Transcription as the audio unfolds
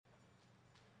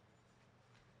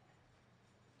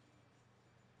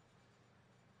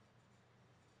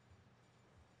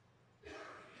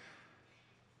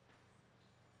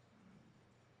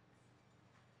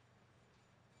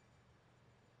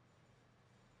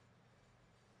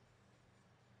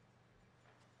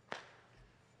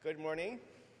Good morning.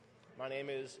 My name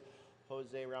is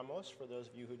Jose Ramos. For those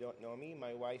of you who don't know me,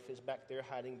 my wife is back there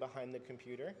hiding behind the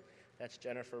computer. That's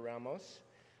Jennifer Ramos.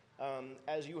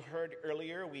 As you heard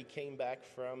earlier, we came back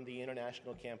from the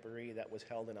International Camporee that was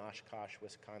held in Oshkosh,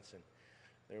 Wisconsin.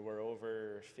 There were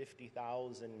over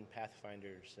 50,000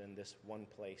 Pathfinders in this one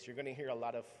place. You're going to hear a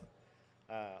lot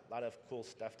of cool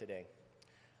stuff today.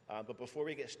 But before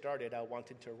we get started, I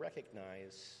wanted to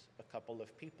recognize a couple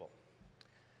of people.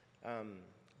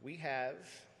 We have,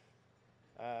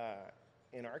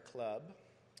 in our club,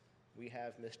 we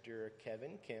have Mr.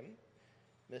 Kevin Kim.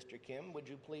 Mr. Kim, would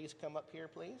you please come up here,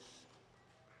 please?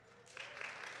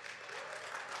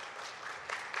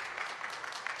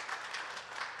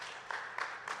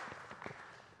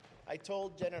 I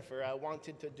told Jennifer I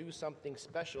wanted to do something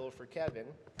special for Kevin,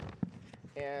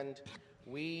 and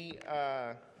we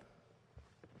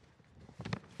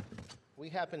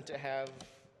happen to have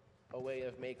a way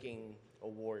of making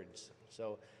awards.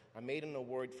 So I made an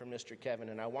award for Mr. Kevin,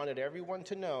 and I wanted everyone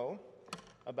to know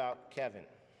about Kevin.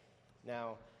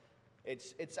 Now,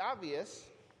 it's obvious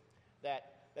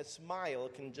that a smile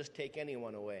can just take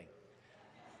anyone away.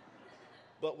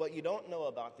 But what you don't know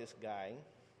about this guy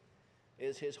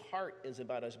is his heart is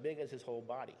about as big as his whole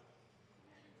body.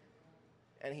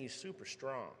 And he's super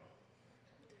strong.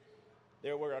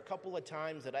 There were a couple of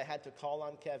times that I had to call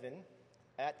on Kevin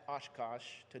at Oshkosh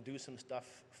to do some stuff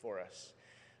for us.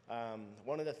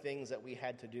 One of the things that we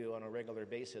had to do on a regular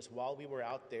basis while we were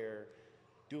out there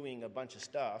doing a bunch of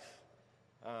stuff,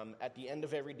 at the end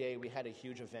of every day we had a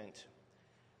huge event.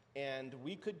 And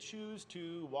we could choose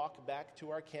to walk back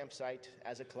to our campsite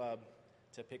as a club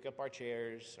to pick up our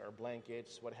chairs, our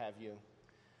blankets, what have you.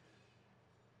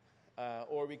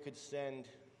 Or we could send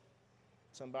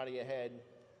somebody ahead.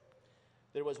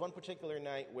 There was one particular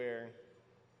night where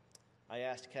I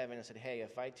asked Kevin, I said, hey,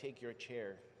 if I take your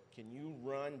chair, can you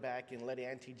run back and let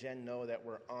Auntie Jen know that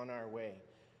we're on our way?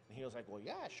 And he was like, well,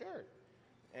 yeah, sure.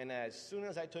 And as soon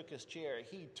as I took his chair,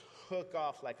 he took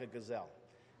off like a gazelle.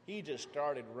 He just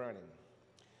started running.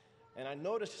 And I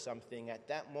noticed something at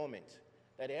that moment,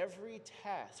 that every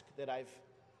task that I've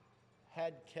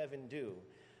had Kevin do,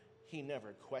 he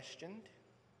never questioned,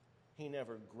 he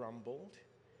never grumbled,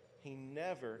 he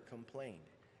never complained.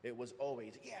 It was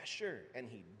always, yeah, sure, and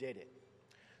he did it.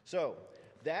 So,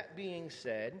 that being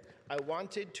said, I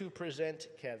wanted to present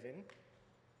Kevin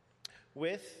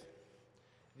with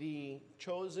the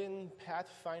Chosen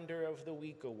Pathfinder of the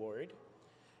Week Award.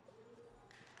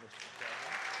 Mr.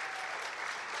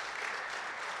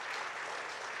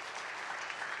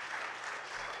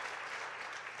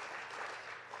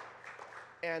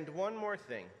 Kevin. And one more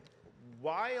thing.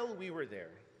 While we were there,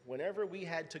 whenever we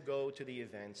had to go to the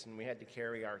events and we had to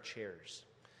carry our chairs,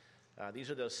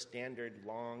 these are those standard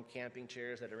long camping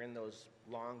chairs that are in those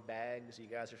long bags. You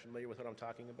guys are familiar with what I'm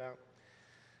talking about?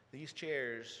 These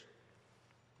chairs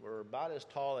were about as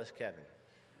tall as Kevin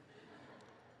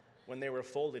when they were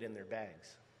folded in their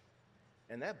bags.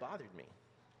 And that bothered me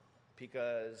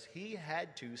because he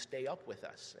had to stay up with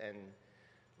us. And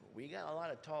we got a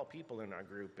lot of tall people in our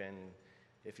group. And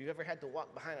if you ever had to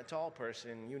walk behind a tall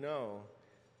person, you know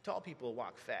tall people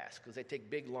walk fast because they take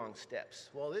big, long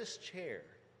steps. Well, this chair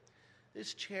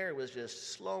was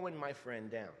just slowing my friend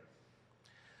down.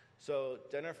 So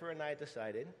Jennifer and I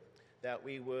decided that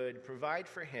we would provide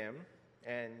for him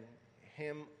and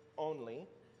him only,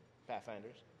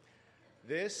 Pathfinders.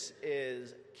 This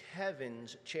is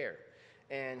Kevin's chair,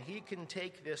 and he can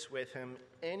take this with him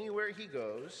anywhere he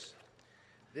goes.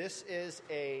 This is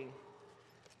a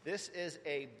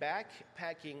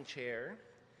backpacking chair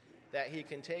that he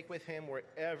can take with him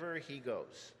wherever he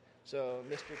goes. So,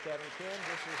 Mr. Kevin Kim,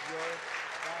 this is your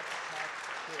backpack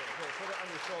chair. Here, put it on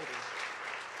your shoulders.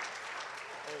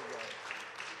 There you go.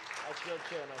 That's your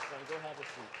chair, my friend. Go have a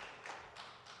seat.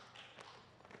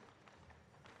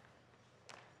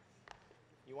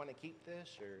 You want to keep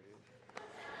this, or?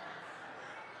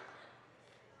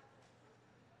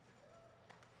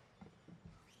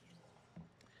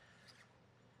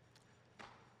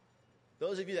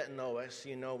 Those of you that know us,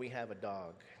 you know we have a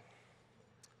dog.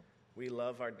 We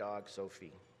love our dog,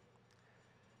 Sophie.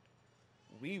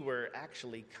 We were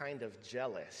actually kind of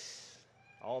jealous,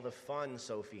 all the fun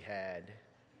Sophie had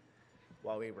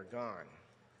while we were gone.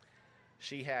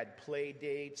 She had play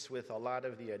dates with a lot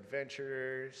of the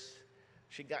adventurers.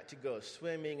 She got to go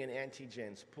swimming in Auntie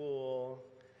Jen's pool.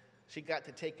 She got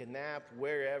to take a nap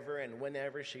wherever and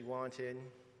whenever she wanted.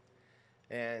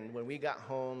 And when we got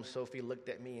home, Sophie looked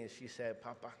at me and she said,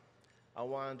 Papa, I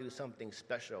want to do something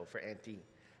special for Auntie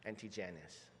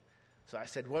Janice. So I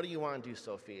said, what do you want to do,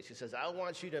 Sophie? She says, I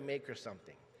want you to make her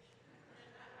something.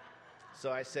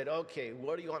 So I said, okay,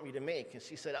 what do you want me to make? And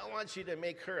she said, I want you to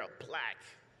make her a plaque.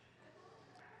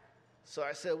 So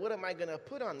I said, what am I going to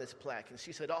put on this plaque? And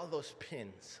she said, all those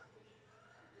pins.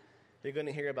 You're going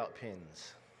to hear about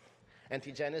pins.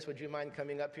 Auntie Janice, would you mind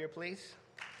coming up here, please?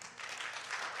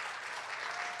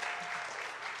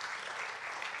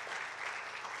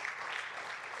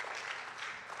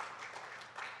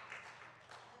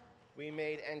 We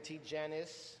made Auntie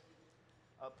Janice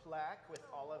a plaque with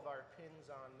all of our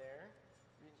pins on there.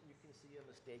 You can see a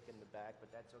mistake in the back,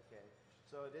 but that's okay.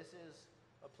 So this is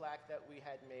a plaque that we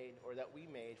had made, or that we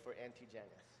made for Auntie Janice.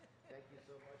 Thank you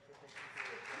so much for taking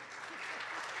care of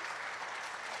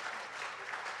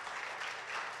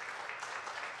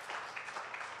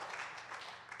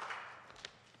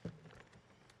it.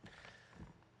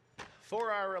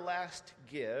 For our last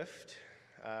gift,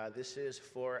 this is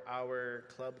for our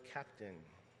club captain.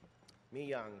 Mi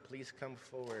Young, please come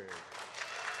forward.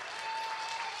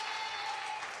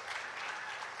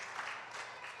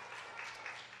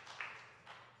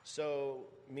 So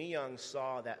Mi Young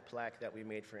saw that plaque that we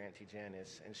made for Auntie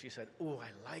Janice, and she said, "Oh, I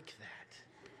like that."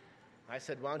 I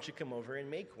said, "Why don't you come over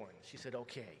and make one?" She said,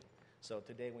 "Okay." So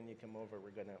today, when you come over,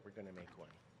 we're gonna make one,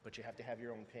 but you have to have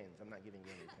your own pins. I'm not giving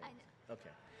you any pins. I know.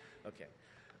 Okay.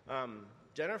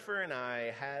 Jennifer and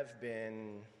I have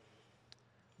been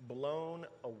blown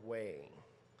away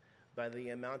by the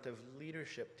amount of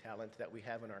leadership talent that we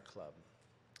have in our club.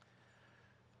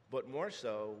 But more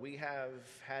so, we have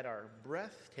had our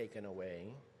breath taken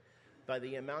away by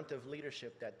the amount of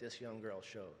leadership that this young girl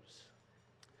shows.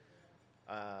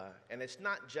 And it's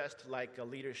not just like a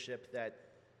leadership that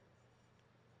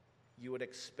you would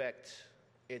expect.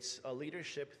 It's a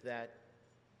leadership that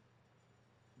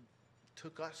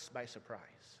took us by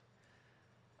surprise.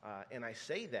 And I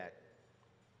say that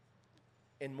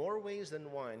in more ways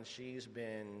than one, she's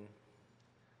been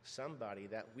somebody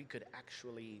that we could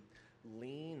actually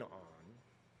lean on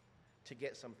to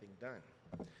get something done.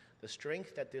 The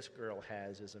strength that this girl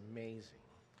has is amazing.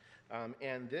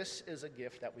 And this is a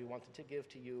gift that we wanted to give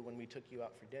to you when we took you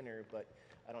out for dinner, but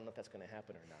I don't know if that's going to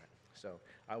happen or not. So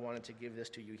I wanted to give this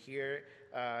to you here.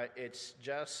 It's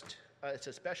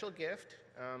a special gift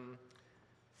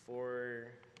for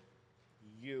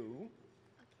you.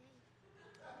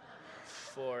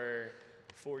 Okay.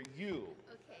 For you.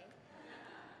 Okay.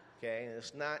 Okay, and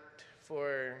it's not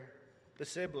for the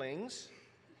siblings.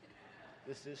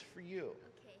 This is for you.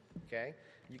 Okay. Okay?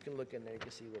 You can look in there, you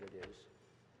can see what it is.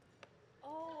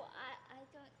 Oh,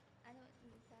 I don't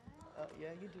need that.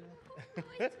 Yeah, you do.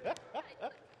 No, it's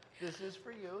fine. This is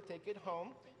for you. Take it home,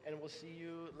 and we'll see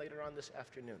you later on this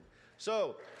afternoon.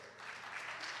 So,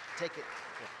 take it.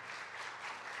 Yeah.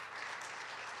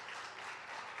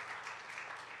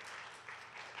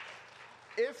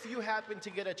 If you happen to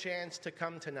get a chance to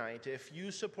come tonight, if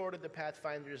you supported the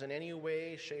Pathfinders in any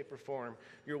way, shape, or form,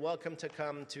 you're welcome to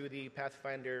come to the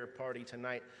Pathfinder party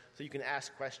tonight so you can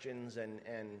ask questions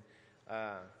and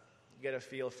get a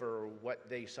feel for what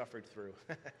they suffered through.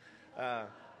 We're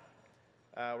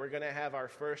going to have our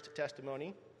first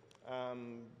testimony.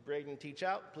 Braden Teach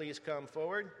Out, please come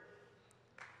forward.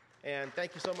 And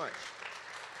thank you so much.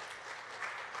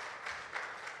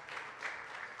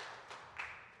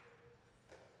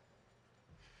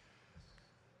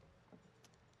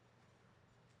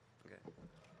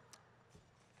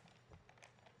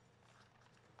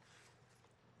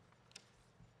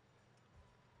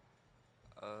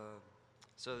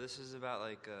 So this is about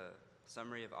like a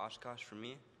summary of Oshkosh for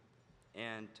me.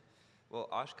 And well,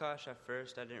 Oshkosh at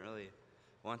first I didn't really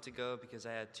want to go because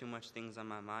I had too much things on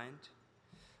my mind.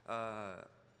 My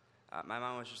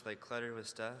mind was just like cluttered with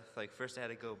stuff. Like first I had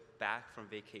to go back from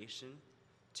vacation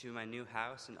to my new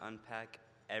house and unpack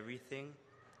everything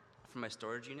from my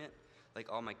storage unit,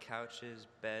 like all my couches,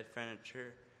 bed,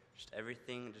 furniture, just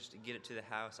everything, just to get it to the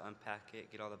house, unpack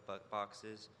it, get all the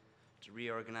boxes, to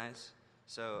reorganize.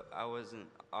 So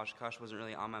Oshkosh wasn't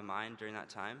really on my mind during that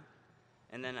time.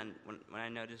 And then when I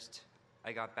noticed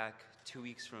I got back 2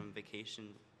 weeks from vacation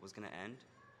was going to end,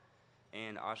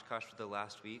 and Oshkosh was the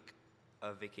last week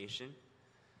of vacation.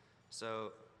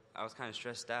 So I was kind of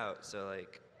stressed out. So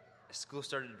like school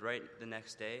started right the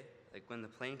next day. Like when the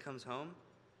plane comes home,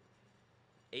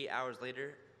 8 hours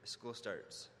later, school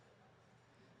starts.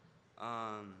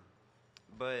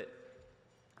 But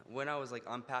when I was like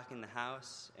unpacking the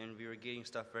house and we were getting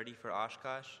stuff ready for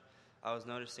Oshkosh, I was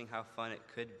noticing how fun it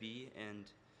could be and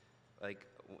like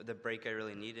the break I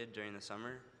really needed during the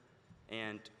summer.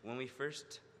 And when we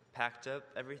first packed up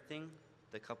everything,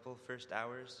 the couple first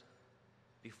hours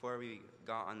before we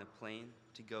got on the plane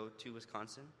to go to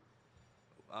Wisconsin,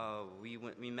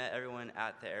 we met everyone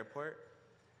at the airport,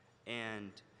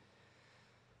 and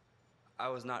I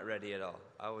was not ready at all.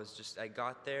 I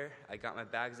got there, I got my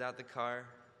bags out the car,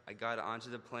 I got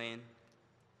onto the plane,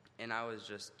 and I was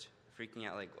just freaking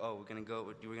out like, oh, we're gonna go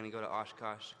to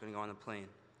Oshkosh, we're gonna go on the plane.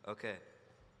 Okay.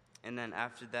 And then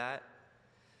after that,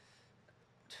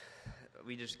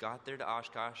 we just got there to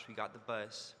Oshkosh, we got the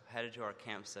bus, headed to our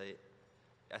campsite.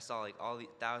 I saw like all the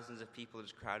thousands of people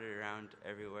just crowded around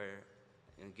everywhere,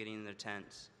 getting in their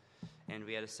tents. And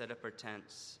we had to set up our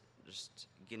tents, just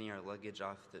getting our luggage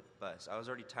off the bus. I was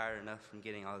already tired enough from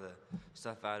getting all the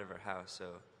stuff out of our house, so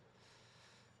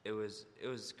it was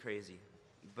crazy.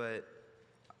 But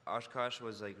Oshkosh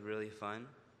was like really fun.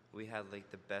 We had like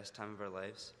the best time of our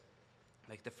lives.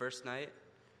 Like the first night,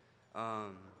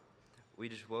 we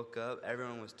just woke up.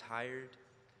 Everyone was tired.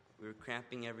 We were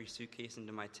cramping every suitcase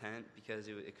into my tent because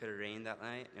it could have rained that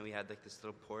night, and we had like this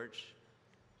little porch.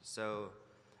 So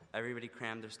everybody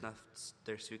crammed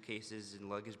their suitcases and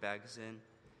luggage bags in.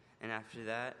 And after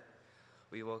that,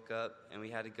 we woke up and we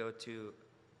had to go to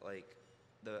like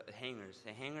the hangars.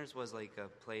 The hangars was like a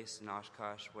place in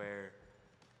Oshkosh where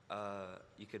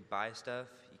you could buy stuff,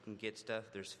 you can get stuff.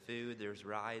 There's food, there's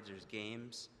rides, there's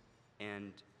games.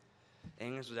 And the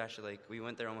hangars was actually like, we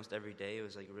went there almost every day. It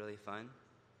was like really fun.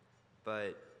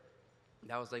 But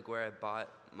that was like where I bought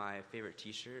my favorite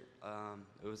t-shirt.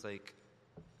 It was like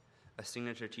a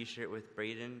signature t-shirt with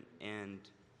Braden and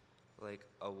like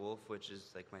a wolf, which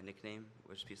is like my nickname,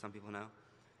 which some people know.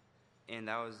 And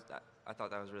I thought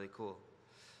that was really cool.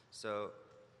 So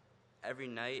every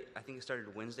night, I think it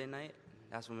started Wednesday night.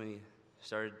 That's when we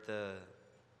started the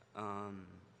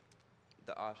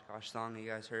Oshkosh song you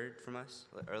guys heard from us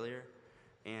earlier.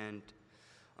 And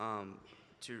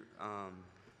sorry,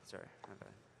 my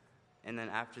bad. And then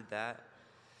after that,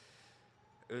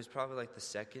 it was probably like the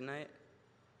second night.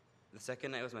 The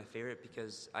second night was my favorite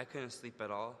because I couldn't sleep at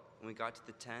all. When we got to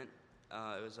the tent,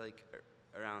 it was like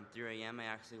around 3 a.m. I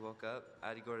actually woke up. I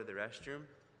had to go to the restroom.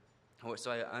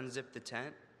 So I unzipped the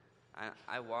tent.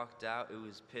 I walked out. It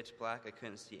was pitch black. I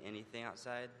couldn't see anything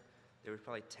outside. There were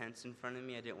probably tents in front of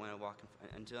me. I didn't want to walk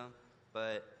into them.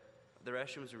 But the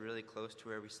restrooms were really close to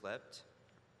where we slept.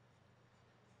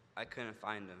 I couldn't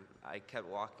find them. I kept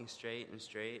walking straight and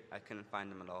straight. I couldn't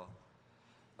find them at all.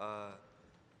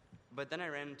 But then I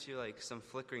ran into like some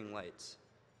flickering lights.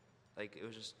 Like it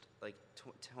was just like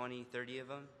 20, 30 of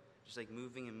them, just like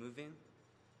moving and moving.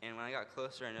 And when I got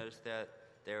closer, I noticed that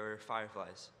there were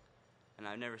fireflies. And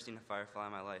I've never seen a firefly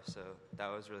in my life, so that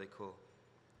was really cool.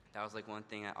 That was like one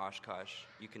thing at Oshkosh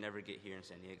you can never get here in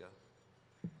San Diego.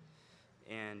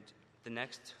 And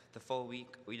the full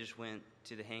week, we just went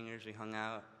to the hangars, we hung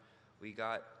out. We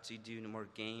got to do more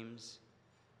games,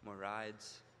 more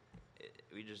rides.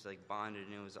 We just like bonded,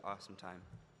 and it was an awesome time.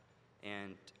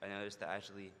 And I noticed that I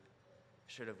actually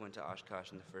should have went to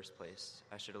Oshkosh in the first place.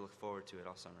 I should have looked forward to it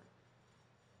all summer.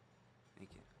 Thank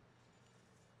you.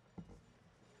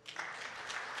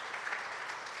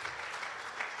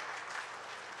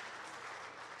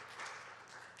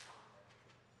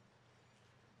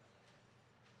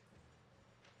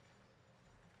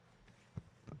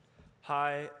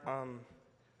 Hi,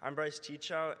 I'm Bryce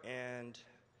Teachout, and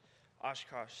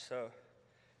Oshkosh. So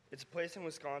it's a place in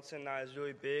Wisconsin that is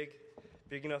really big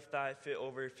enough that it fit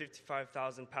over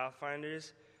 55,000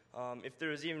 Pathfinders. If there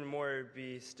was even more, it would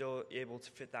be still able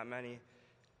to fit that many.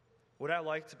 What I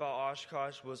liked about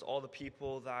Oshkosh was all the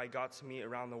people that I got to meet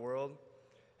around the world,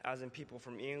 as in people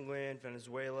from England,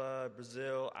 Venezuela,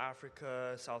 Brazil,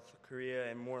 Africa, South Korea,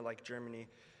 and more like Germany.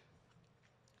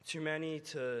 Too many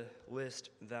to list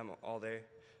them all there,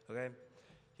 okay?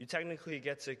 You technically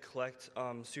get to collect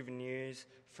souvenirs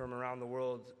from around the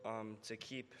world to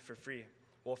keep for free.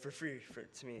 Well, for free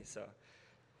to me, so.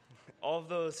 All of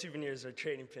those souvenirs are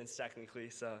trading pins technically,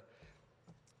 so.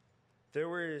 There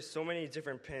were so many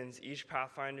different pins. Each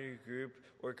Pathfinder group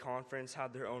or conference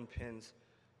had their own pins.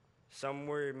 Some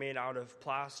were made out of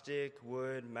plastic,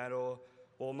 wood, metal.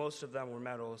 Well, most of them were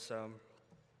metal, so.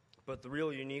 But the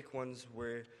real unique ones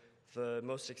were the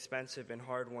most expensive and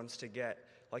hard ones to get.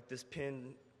 Like this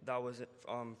pin that was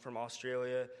from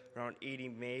Australia, around 80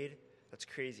 made. That's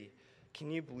crazy. Can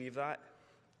you believe that?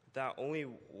 That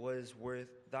one was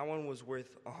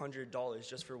worth $100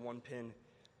 just for one pin.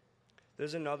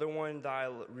 There's another one that I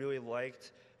really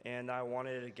liked and I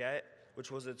wanted to get,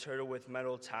 which was a turtle with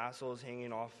metal tassels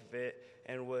hanging off of it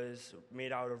and was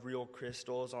made out of real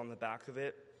crystals on the back of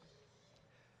it.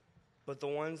 But the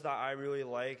ones that I really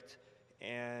liked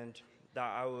and that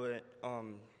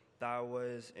I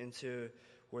was into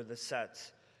were the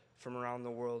sets from around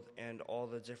the world and all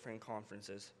the different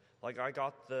conferences. Like I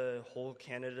got the whole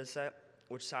Canada set,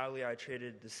 which sadly I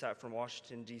traded the set from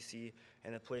Washington, D.C.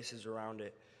 and the places around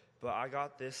it. But I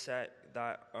got this set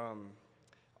that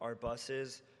are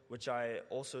buses, which I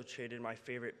also traded my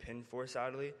favorite pin for,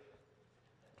 sadly.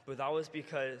 But that was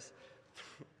because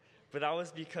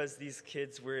these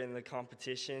kids were in the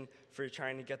competition for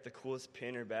trying to get the coolest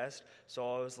pin or best.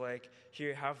 So I was like,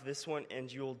 here, have this one,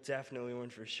 and you'll definitely win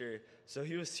for sure. So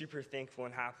he was super thankful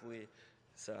and happily.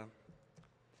 So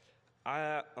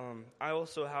I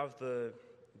also have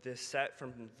this set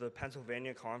from the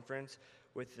Pennsylvania conference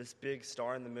with this big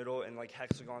star in the middle and like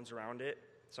hexagons around it.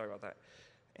 Sorry about that.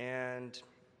 And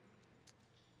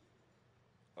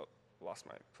lost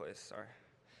my place. Sorry.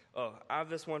 Oh, I have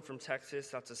this one from Texas.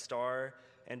 That's a star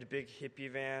and a big hippie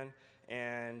van,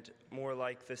 and more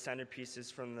like the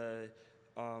centerpieces from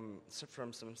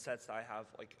from some sets that I have.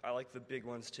 Like I like the big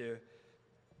ones too.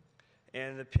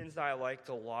 And the pins that I liked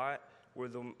a lot were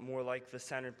the more like the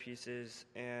centerpieces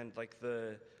and like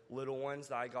the little ones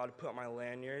that I got to put on my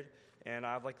lanyard. And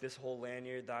I have like this whole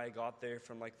lanyard that I got there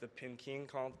from like the Pin King,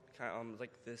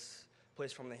 like this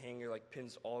place from the hanger, like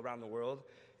pins all around the world.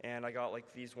 And I got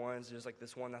like these ones. There's like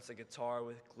this one that's a guitar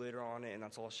with glitter on it, and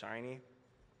that's all shiny.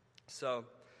 So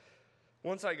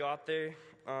once I got there,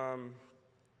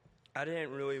 I didn't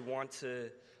really want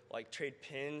to like trade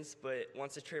pins, but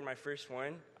once I traded my first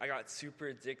one, I got super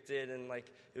addicted, and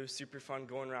like it was super fun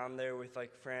going around there with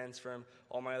like friends from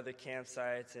all my other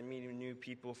campsites and meeting new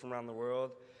people from around the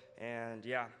world. And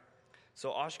yeah,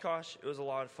 so Oshkosh, it was a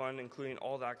lot of fun, including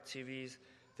all the activities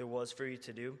there was for you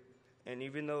to do. And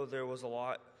even though there was a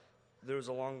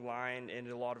long line and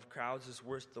a lot of crowds, it's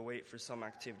worth the wait for some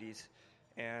activities.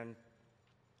 And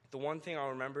the one thing I'll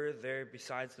remember there,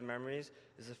 besides the memories,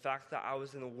 is the fact that I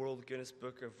was in the World Guinness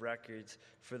Book of Records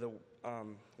for the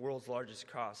world's largest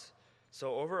cross.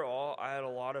 So overall, I had a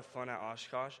lot of fun at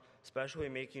Oshkosh, especially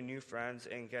making new friends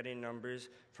and getting numbers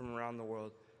from around the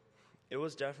world. It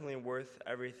was definitely worth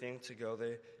everything to go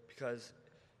there because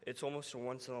it's almost a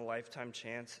once-in-a-lifetime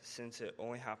chance since it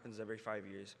only happens every 5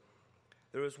 years.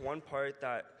 There was one part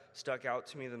that stuck out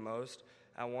to me the most.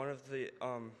 At one of the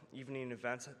evening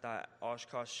events that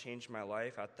Oshkosh changed my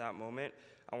life at that moment,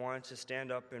 I wanted to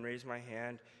stand up and raise my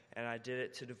hand, and I did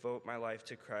it to devote my life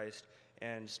to Christ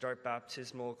and start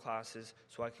baptismal classes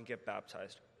so I can get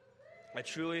baptized. I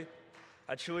truly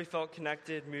felt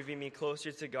connected, moving me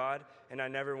closer to God, and I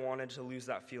never wanted to lose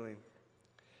that feeling.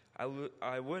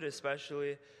 I would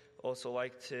especially also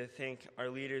like to thank our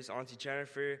leaders, Auntie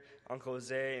Jennifer, Uncle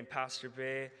Jose, and Pastor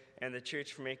Bay, and the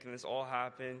church for making this all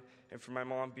happen, and for my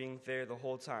mom being there the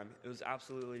whole time. It was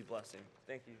absolutely a blessing.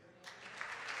 Thank you.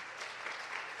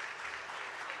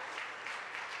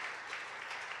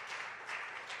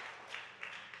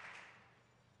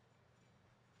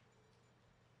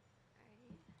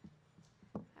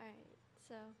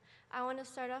 So I want to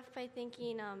start off by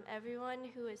thanking everyone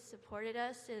who has supported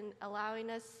us in allowing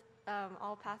us,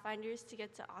 all Pathfinders, to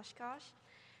get to Oshkosh.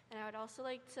 And I would also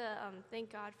like to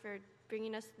thank God for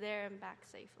bringing us there and back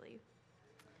safely.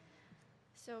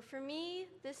 So for me,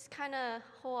 this kind of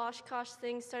whole Oshkosh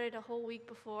thing started a whole week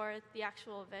before the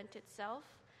actual event itself.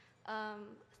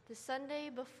 The Sunday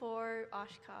before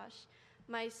Oshkosh,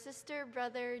 my sister,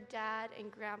 brother, dad,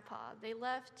 and grandpa, they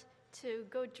left to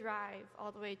go drive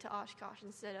all the way to Oshkosh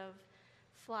instead of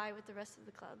fly with the rest of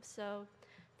the club. So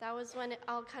that was when it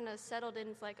all kind of settled in.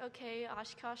 It's like, okay,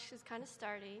 Oshkosh is kind of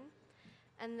starting.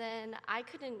 And then I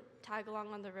couldn't tag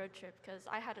along on the road trip because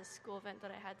I had a school event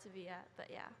that I had to be at, but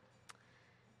yeah.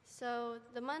 So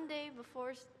the Monday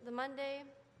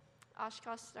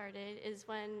Oshkosh started is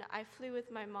when I flew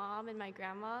with my mom and my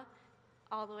grandma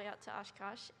all the way out to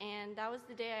Oshkosh, and that was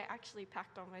the day I actually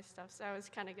packed all my stuff, so I was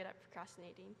kind of good at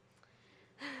procrastinating.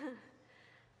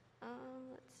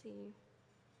 Let's see.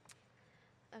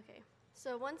 Okay,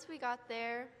 so once we got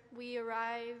there, we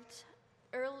arrived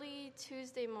early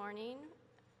Tuesday morning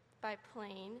by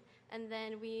plane, and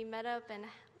then we met up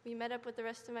with the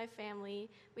rest of my family.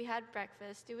 We had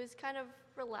breakfast. It was kind of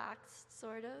relaxed,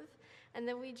 sort of, and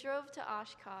then we drove to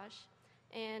Oshkosh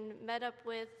and met up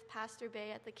with Pastor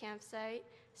Bay at the campsite,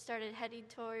 started heading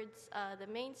towards the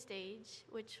main stage,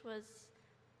 which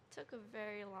took a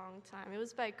very long time. It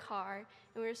was by car,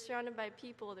 and we were surrounded by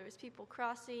people. There was people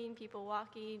crossing, people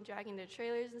walking, dragging their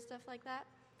trailers and stuff like that.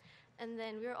 And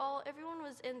then everyone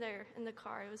was in the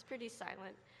car. It was pretty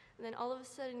silent. And then all of a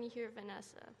sudden you hear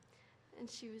Vanessa. And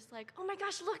she was like, oh my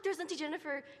gosh, look, there's Auntie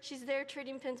Jennifer. She's there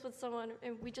trading pins with someone.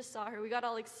 And we just saw her. We got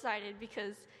all excited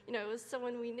because, it was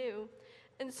someone we knew.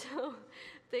 And so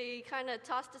they kind of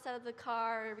tossed us out of the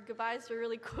car. Goodbyes were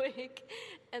really quick.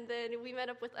 And then we met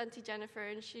up with Auntie Jennifer,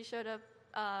 and she showed us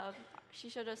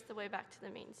the way back to the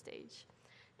main stage.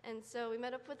 And so we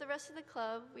met up with the rest of the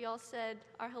club. We all said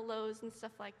our hellos and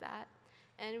stuff like that.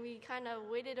 and we kind of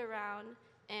waited around,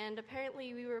 and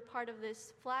apparently we were part of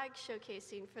this flag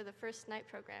showcasing for the first night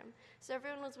program. So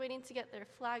everyone was waiting to get their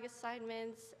flag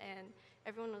assignments, and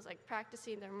everyone was like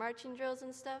practicing their marching drills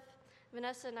and stuff.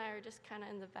 Vanessa and I were just kind of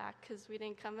in the back because we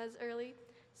didn't come as early,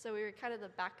 so we were kind of the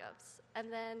backups.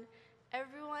 And then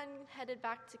everyone headed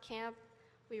back to camp.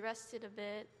 We rested a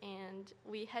bit, and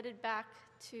we headed back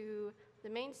to the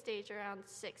main stage around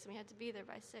 6, and we had to be there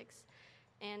by 6.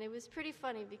 And it was pretty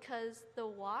funny because the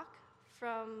walk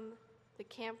from the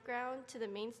campground to the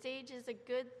main stage is a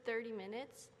good 30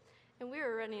 minutes, and we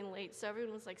were running late, so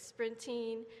everyone was like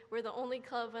sprinting. We're the only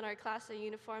club in our class in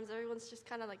uniforms. Everyone's just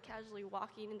kind of like casually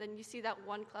walking, and then you see that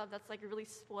one club that's like really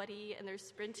sweaty and they're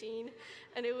sprinting,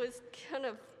 and it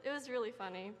was really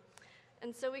funny.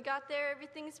 And so we got there,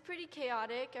 everything's pretty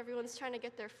chaotic. Everyone's trying to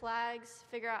get their flags,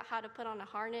 figure out how to put on a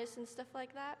harness and stuff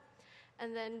like that.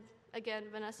 And then again,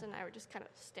 Vanessa and I were just kind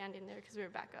of standing there because we were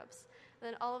backups.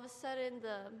 Then all of a sudden,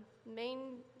 the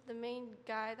main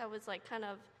guy that was like kind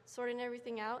of sorting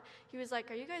everything out, he was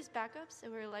like, "Are you guys backups?"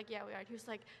 And we were like, "Yeah, we are." And he was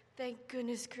like, "Thank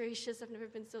goodness gracious, I've never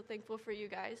been so thankful for you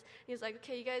guys." And he was like,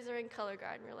 "Okay, you guys are in color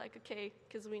guard." And we were like, "Okay,"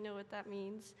 because we know what that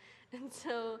means. And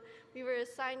so we were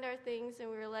assigned our things, and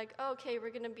we were like, oh, "Okay,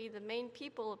 we're going to be the main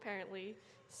people apparently."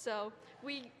 So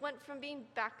we went from being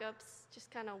backups,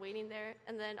 just kind of waiting there,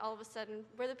 and then all of a sudden,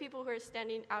 we're the people who are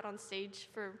standing out on stage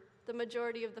for the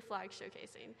majority of the flag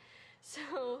showcasing.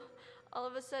 So all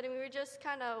of a sudden, we were just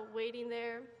kind of waiting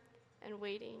there and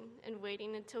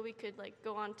waiting until we could like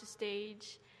go on to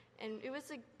stage. And it was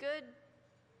a good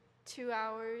 2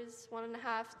 hours,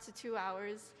 1.5 to 2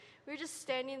 hours. We were just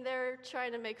standing there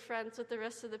trying to make friends with the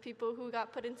rest of the people who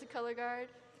got put into color guard.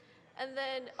 And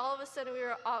then all of a sudden we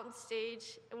were on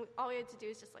stage, and all we had to do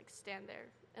was just like stand there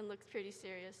and look pretty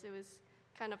serious. It was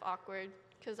kind of awkward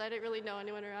because I didn't really know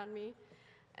anyone around me.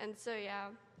 And so yeah,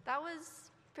 that was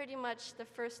pretty much the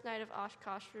first night of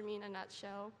Oshkosh for me in a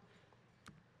nutshell.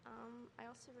 I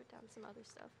also wrote down some other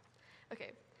stuff.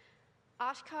 Okay,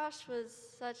 Oshkosh was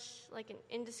such like an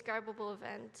indescribable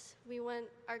event.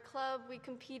 Our club, we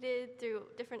competed through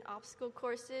different obstacle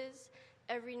courses.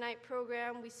 Every night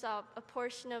program, we saw a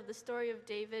portion of the story of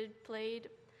David played,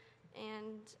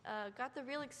 and got the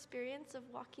real experience of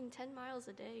walking 10 miles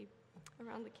a day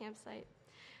around the campsite.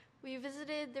 We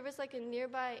visited, there was like a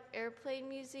nearby airplane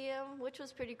museum, which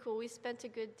was pretty cool. We spent a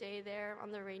good day there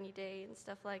on the rainy day and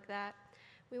stuff like that.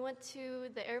 We went to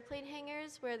the airplane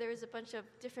hangars where there was a bunch of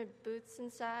different booths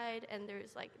inside, and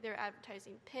there's like, they're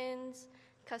advertising pins,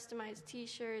 customized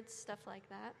t-shirts, stuff like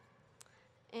that.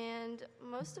 And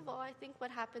most of all, I think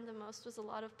what happened the most was a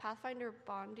lot of Pathfinder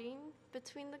bonding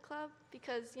between the club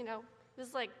because, you know, it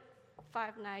was like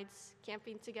 5 nights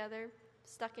camping together,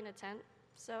 stuck in a tent.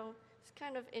 So it's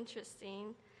kind of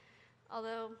interesting.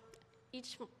 Although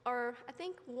I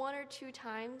think 1 or 2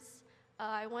 times,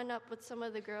 I went up with some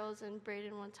of the girls and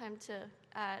Braden one time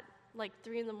at like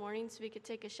 3 in the morning so we could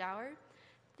take a shower.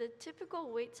 The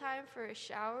typical wait time for a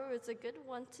shower was a good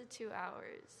 1 to 2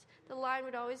 hours. The line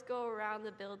would always go around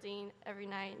the building every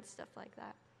night and stuff like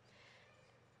that.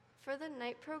 For the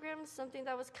night programs, something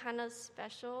that was kind of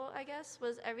special, I guess,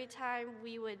 was every time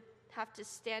we would have to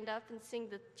stand up and sing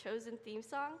the Chosen theme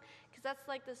song, because that's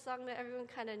like the song that everyone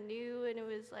kind of knew, and it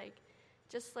was like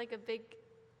just like a big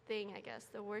thing, I guess.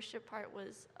 The worship part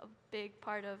was a big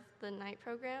part of the night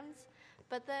programs.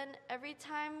 But then every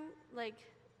time, like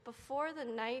before the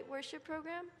night worship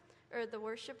program, or the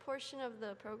worship portion of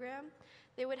the program,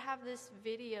 they would have this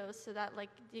video so that like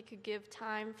you could give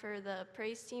time for the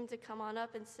praise team to come on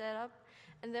up and set up.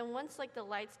 And then once like the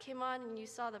lights came on and you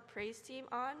saw the praise team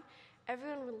on,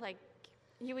 everyone would like,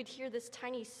 you would hear this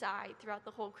tiny sigh throughout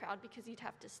the whole crowd because you'd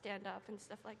have to stand up and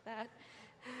stuff like that.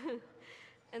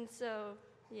 And so,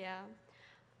 yeah,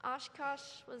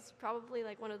 Oshkosh was probably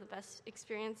like one of the best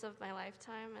experiences of my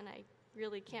lifetime, and I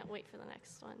really can't wait for the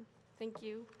next one. Thank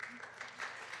you.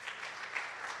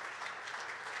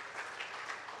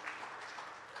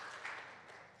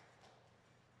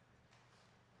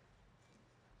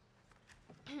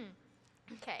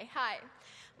 Okay, hi.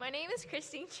 My name is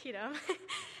Christine Cheatham,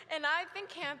 and I've been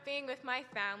camping with my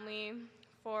family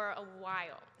for a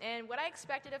while. And what I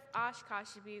expected of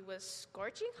Oshkosh to be was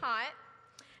scorching hot,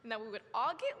 and that we would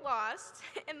all get lost,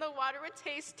 and the water would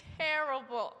taste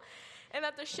terrible, and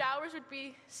that the showers would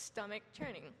be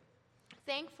stomach-churning.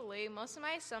 Thankfully, most of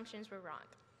my assumptions were wrong.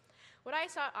 What I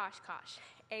saw at Oshkosh,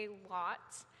 a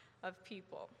lot of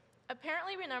people.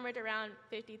 Apparently we numbered around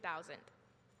 50,000.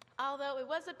 Although it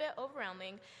was a bit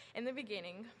overwhelming in the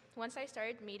beginning, once I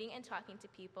started meeting and talking to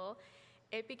people,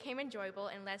 it became enjoyable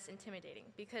and less intimidating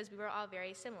because we were all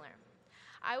very similar.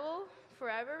 I will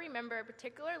forever remember a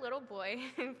particular little boy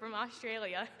from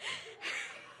Australia.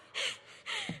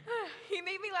 He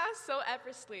made me laugh so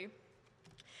effortlessly.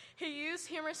 He used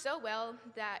humor so well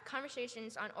that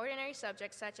conversations on ordinary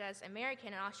subjects such as American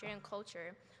and Australian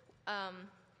culture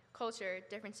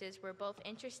differences were both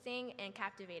interesting and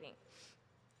captivating.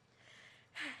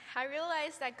 I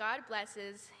realized that God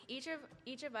blesses each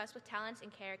of us with talents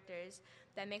and characters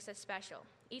that makes us special.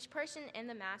 Each person in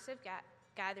the massive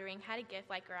gathering had a gift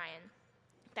like Ryan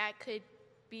that could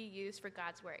be used for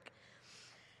God's work.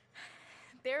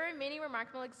 There were many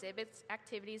remarkable exhibits,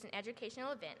 activities, and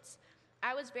educational events.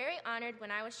 I was very honored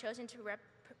when I was chosen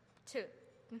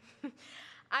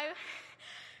I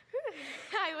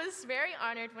was very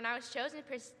honored when I was chosen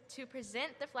to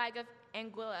present the flag of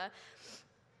Anguilla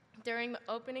during the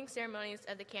opening ceremonies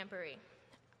of the Camporee.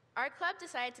 Our club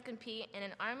decided to compete in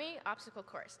an Army obstacle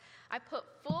course. I put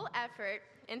full effort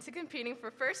into competing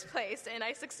for first place, and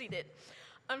I succeeded.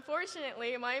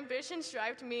 Unfortunately, my ambitious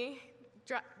drive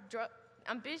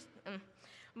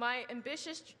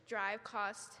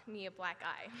cost me a black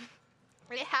eye.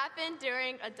 It happened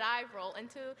during a dive roll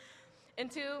into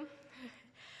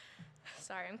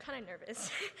sorry, I'm kind of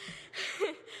nervous.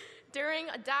 During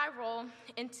a dive roll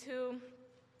into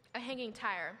a hanging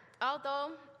tire.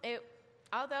 Although it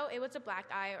was a black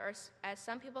eye, or as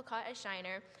some people call it, a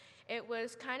shiner, it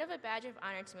was kind of a badge of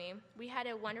honor to me. We had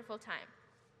a wonderful time.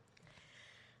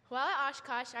 While at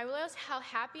Oshkosh, I realized how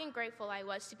happy and grateful I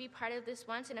was to be part of this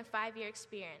once-in-a-5-year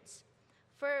experience.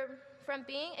 From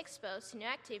being exposed to new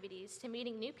activities, to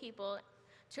meeting new people,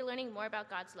 to learning more about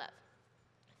God's love.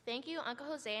 Thank you, Uncle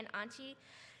Jose and Auntie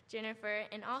Jennifer,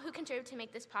 and all who contributed to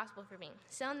make this possible for me.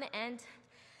 So in the end,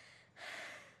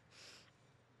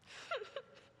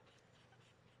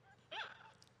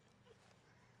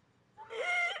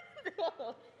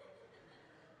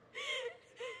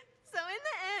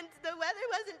 the weather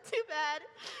wasn't too bad.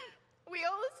 We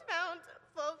always found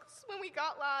folks when we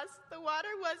got lost. The water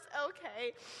was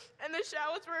okay, and the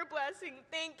showers were a blessing.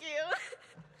 Thank you.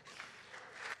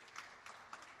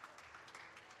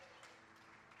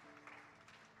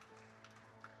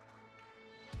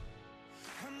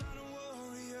 I'm not a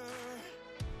warrior.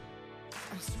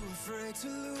 I'm too afraid to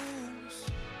lose.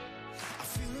 I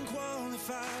feel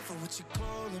unqualified for what you're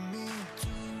calling me to.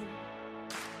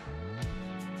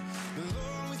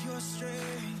 Lord, with your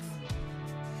strength,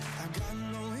 I've got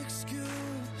no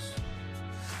excuse.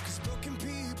 'Cause broken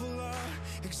people are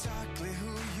exactly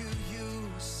who you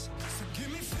use. So give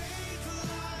me faith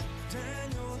like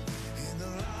Daniel in the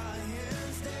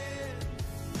lion's den.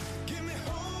 Give me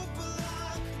hope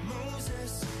like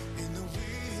Moses in the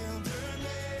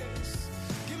wilderness.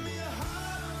 Give me a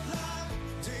heart like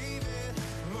David,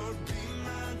 Lord, be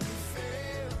my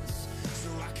defense. So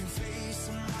I can face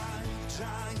my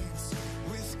giants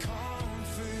with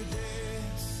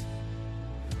confidence.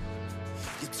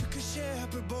 You took a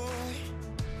shepherd boy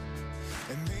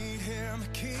and made him a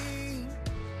king.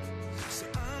 So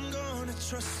I'm gonna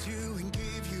trust you and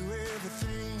give you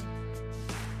everything.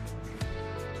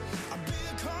 I'll be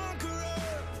a conqueror,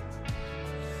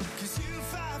 'cause you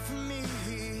fight for me.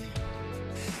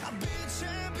 I'll be a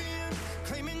champion,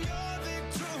 claiming your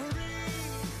victory.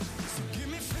 So give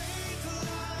me faith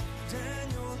like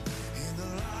Daniel in the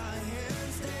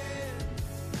lion's den.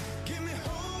 Give me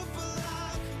hope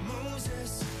like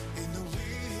Moses in the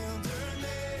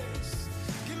wilderness.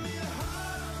 Give me a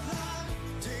heart like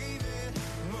David,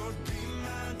 Lord, be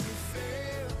my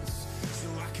defense. So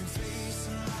I can face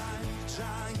my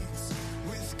giants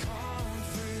with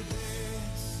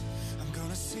confidence. I'm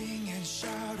gonna sing and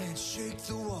shout and shake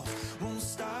the wall. Won't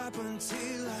stop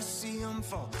until I see them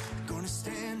fall. Gonna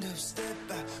stand up, step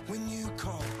back when you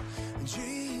call. And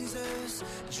Jesus,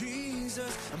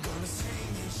 Jesus, I'm gonna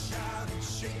sing and shout and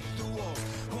shake the wall.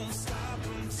 Won't stop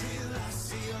until I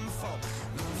see them fall.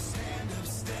 Gonna stand up,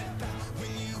 step back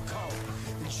when you call.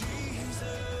 And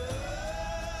Jesus,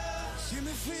 give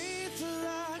me faith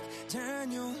like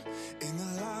Daniel in the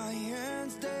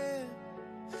lion's den.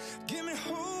 Give me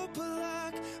hope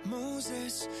like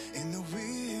Moses in the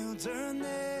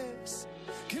wilderness.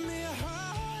 Give me a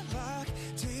heart like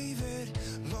David,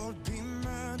 Lord, be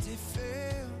my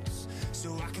defense.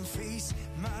 So I can face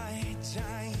my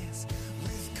giants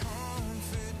with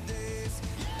confidence.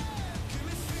 Yeah! Give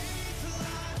me faith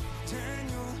like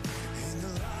Daniel in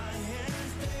the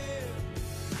lion's den.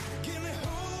 Give me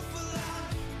hope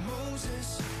like Moses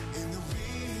in the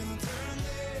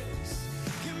wilderness.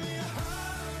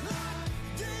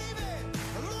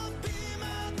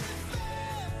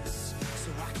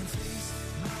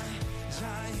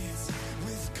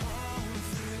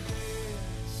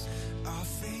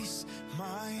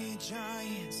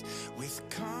 with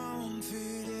confidence.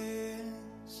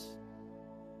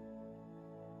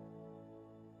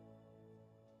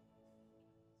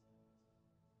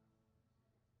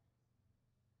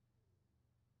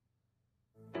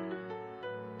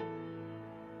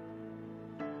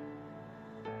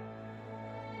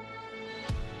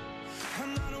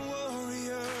 I'm not a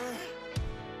warrior,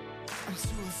 I'm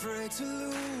too afraid to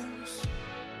lose.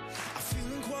 I feel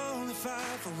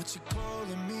unqualified for what you're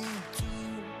calling me to.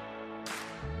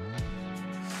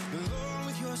 Lord,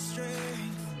 with your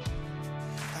strength,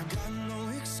 I got no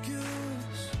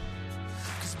excuse.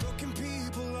 'Cause broken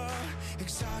people are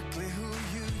exactly who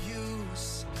you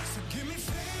use. So give me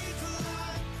faith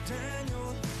like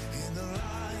Daniel in the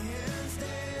lion's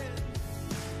den.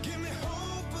 Give me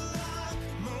hope like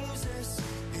Moses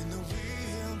in the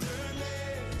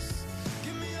wilderness.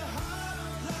 Give me a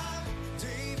heart like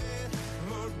David,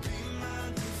 Lord, be my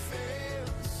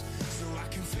defense. So I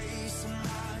can face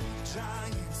my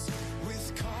giants with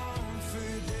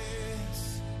confidence.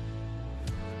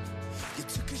 You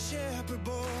took a shepherd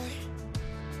boy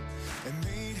and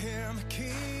made him a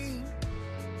king.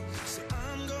 Say,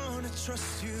 I'm gonna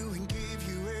trust you and give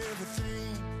you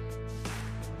everything.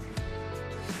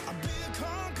 I'll be a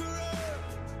conqueror,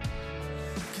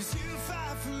 'cause you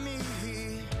fight for me.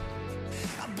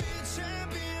 I'll be a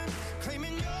champion,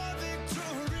 claiming your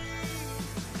victory.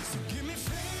 So give me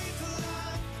faith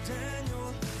like Daniel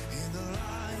in the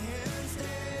lion's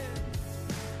den.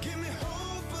 Give me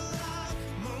hope like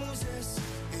Moses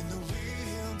in the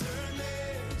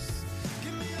wilderness.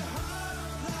 Give me a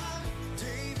heart like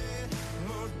David,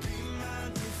 Lord, be my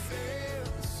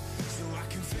defense. So I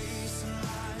can face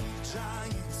my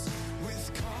giants with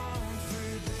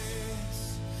confidence.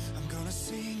 I'm gonna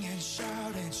sing and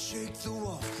shout and shake the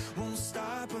wall. Won't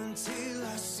stop until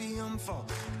I see them fall.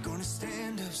 Gonna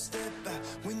stand up, step back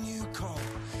when you call.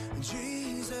 And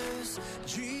Jesus,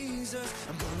 Jesus,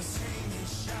 I'm gonna sing and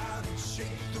shout and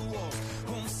shake the walls.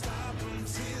 Won't stop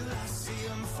until I see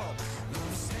them fall.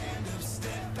 Gonna stand up,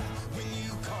 step back when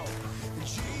you call. And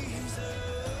Jesus,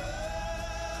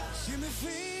 give me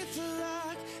faith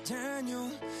like Daniel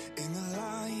in the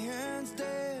lion's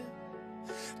den.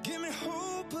 Give me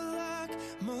hope like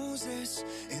Moses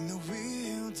in the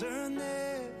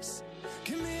wilderness.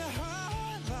 Give me a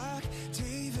heart like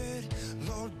David,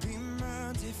 Lord, be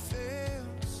my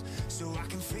defense. So I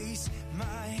can face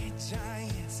my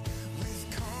giants with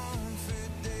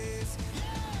confidence.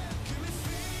 Yeah! Give me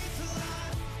faith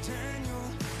like Daniel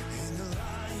in the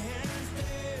lion's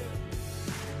den.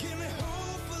 Give me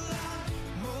hope like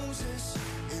Moses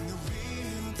in the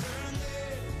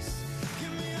wilderness.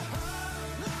 Give me a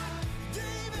heart like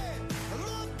David,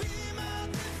 Lord, be my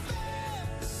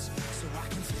defense. So I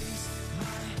can face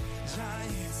my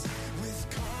giants with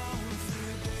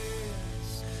confidence.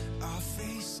 I'll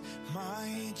face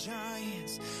my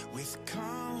giants with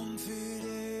confidence.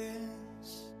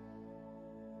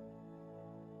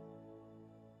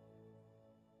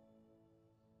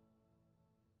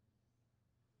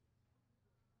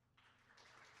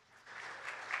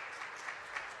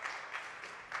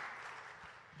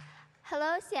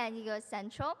 Hello, San Diego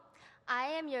Central. I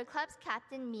am your club's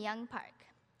captain, Myung Park.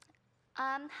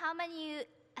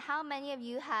 How many of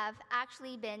you have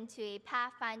actually been to a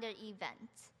Pathfinder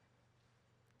event?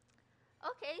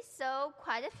 Okay, so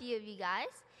quite a few of you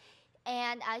guys.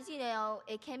 And as you know,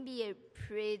 it can be a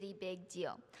pretty big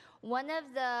deal. One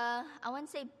of the, I wouldn't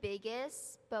say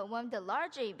biggest, but one of the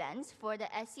larger events for the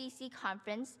SEC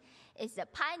conference is the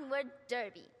Pinewood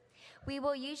Derby. We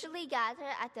will usually gather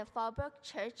at the Fallbrook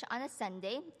Church on a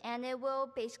Sunday, and it will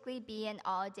basically be an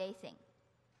all-day thing.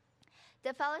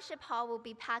 The fellowship hall will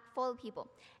be packed full of people,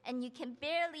 and you can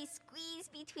barely squeeze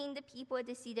between the people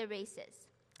to see the races.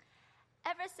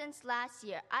 Ever since last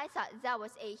year, I thought that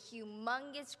was a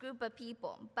humongous group of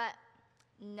people, but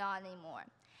not anymore.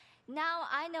 Now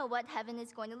I know what heaven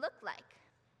is going to look like.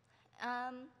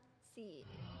 See,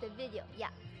 the video,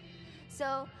 yeah.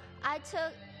 So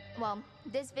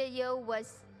this video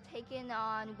was taken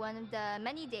on one of the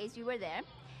many days we were there,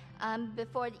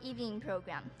 before the evening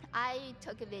program. I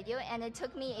took a video, and it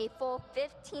took me a full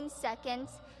 15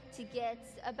 seconds to get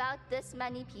about this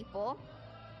many people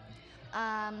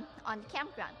on the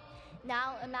campground.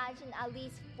 Now imagine at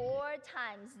least 4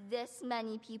 times this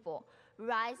many people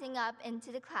rising up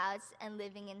into the clouds and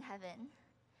living in heaven.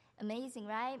 Amazing,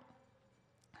 right?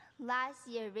 Last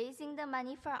year, raising the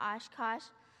money for Oshkosh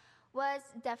was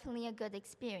definitely a good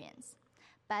experience.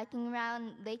 Biking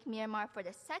around Lake Miramar for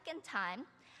the second time,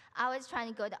 I was trying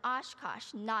to go to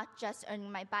Oshkosh, not just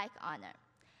earning my bike honor.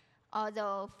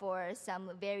 Although for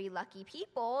some very lucky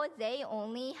people, they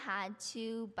only had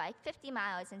to bike 50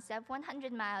 miles instead of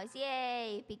 100 miles.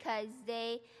 Yay! Because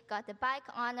they got the bike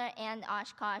honor and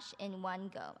Oshkosh in one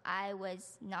go. I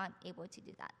was not able to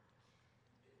do that.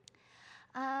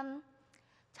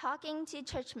 Talking to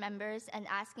church members and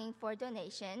asking for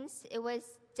donations, it was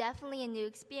definitely a new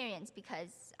experience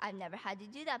because I've never had to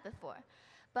do that before.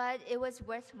 But it was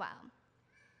worthwhile.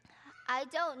 I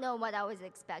don't know what I was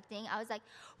expecting. I was like,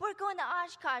 we're going to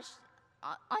Oshkosh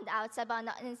on the outside, but on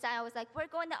the inside, I was like, we're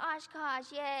going to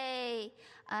Oshkosh, yay!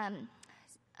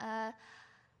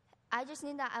 I just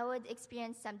knew that I would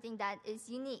experience something that is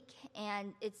unique,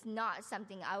 and it's not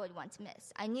something I would want to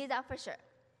miss. I knew that for sure.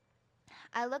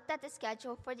 I looked at the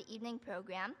schedule for the evening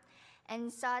program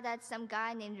and saw that some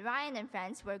guy named Ryan and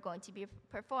friends were going to be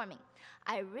performing.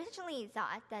 I originally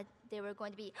thought that they were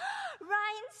going to be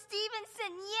Ryan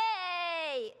Stevenson,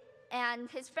 yay! And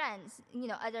his friends,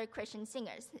 other Christian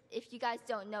singers. If you guys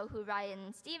don't know who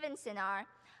Ryan Stevenson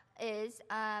is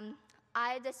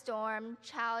Eye of the Storm,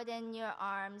 Child in Your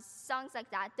Arms, songs like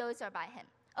that, those are by him.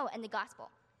 Oh, and the gospel.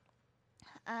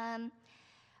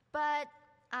 But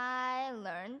I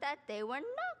learned that they were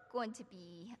not going to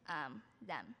be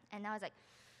them. And I was like,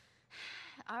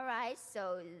 all right,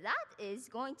 so that is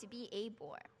going to be a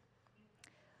bore.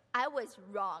 I was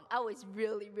wrong. I was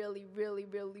really, really, really,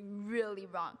 really, really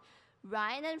wrong.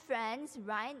 Ryan and friends,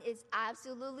 Ryan is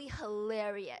absolutely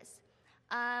hilarious.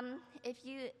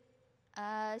 He's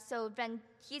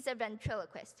a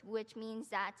ventriloquist, which means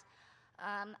that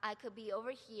I could be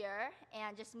over here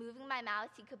and just moving my mouth.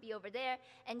 He could be over there,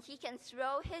 and he can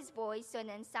throw his voice so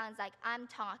then it sounds like I'm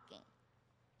talking,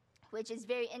 which is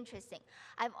very interesting.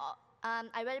 I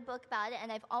read a book about it,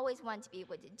 and I've always wanted to be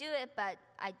able to do it, but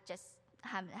I just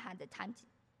haven't had the time to,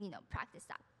 practice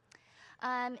that.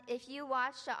 If you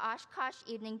watch the Oshkosh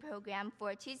evening program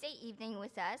for Tuesday evening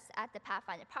with us at the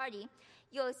Pathfinder party,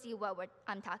 you'll see what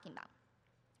I'm talking about.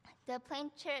 The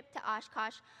plane trip to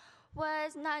Oshkosh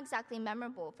was not exactly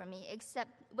memorable for me,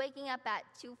 except waking up at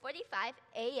 2:45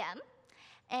 a.m.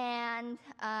 and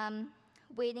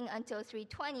waiting until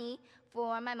 3:20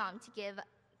 for my mom to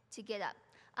get up.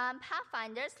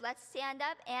 Pathfinders, let's stand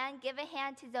up and give a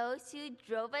hand to those who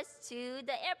drove us to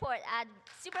the airport at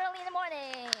super early in the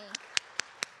morning.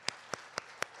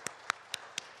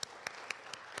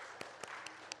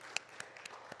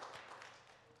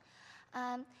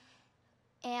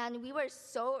 And we were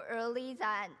so early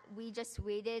that we just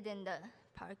waited in the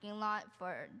parking lot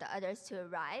for the others to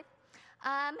arrive.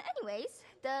 Anyways,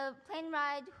 the plane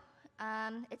ride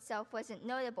itself wasn't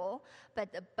notable,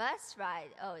 but the bus ride,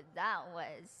 that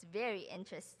was very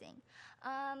interesting.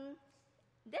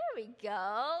 There we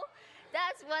go.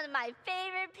 That's one of my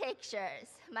favorite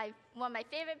pictures. One of my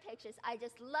favorite pictures. I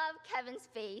just love Kevin's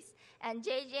face, and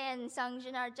JJ and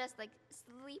Sungjin are just like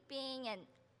sleeping and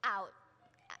out.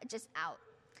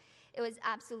 It was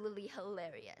absolutely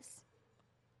hilarious.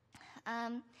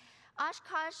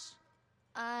 Oshkosh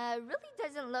really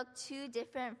doesn't look too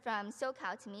different from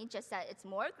SoCal to me, just that it's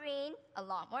more green, a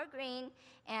lot more green,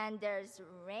 and there's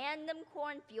random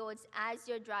cornfields as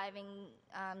you're driving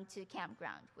to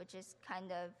campground, which is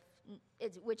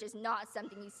not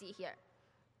something you see here.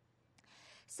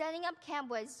 Setting up camp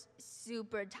was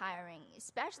super tiring,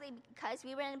 especially because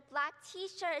we were in black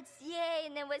t-shirts, yay,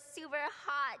 and it was super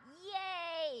hot,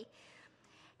 yay!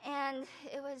 And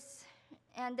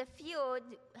the field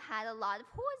had a lot of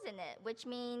holes in it, which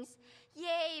means,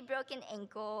 yay, broken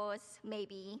ankles,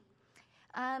 maybe.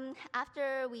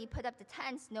 After we put up the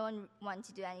tents, no one wanted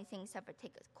to do anything except for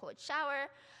take a cold shower,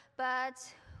 but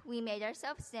we made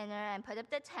ourselves dinner and put up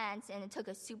the tents, and it took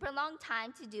a super long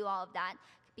time to do all of that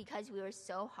because we were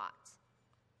so hot.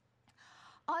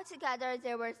 Altogether,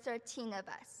 there were 13 of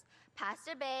us.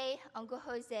 Pastor Bay, Uncle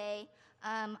Jose,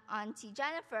 Auntie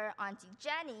Jennifer, Auntie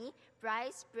Jenny,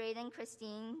 Bryce, Braden,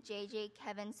 Christine, JJ,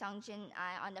 Kevin, Sungjin, and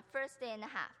I on the first day and a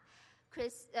half.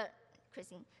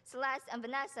 Christine, Celeste, and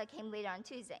Vanessa came later on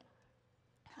Tuesday.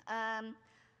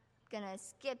 Gonna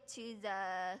skip to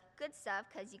the good stuff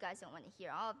because you guys don't want to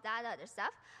hear all of that other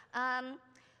stuff.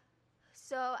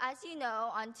 So as you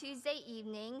know, on Tuesday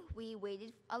evening, we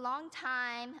waited a long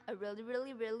time, a really,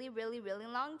 really, really, really, really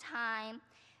long time,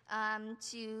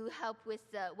 to help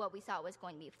with what we thought was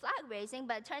going to be flag raising,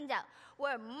 but it turns out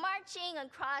we're marching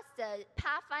across the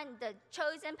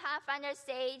chosen Pathfinder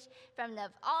stage from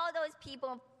all those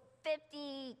people,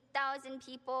 50,000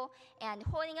 people, and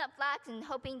holding up flags and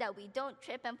hoping that we don't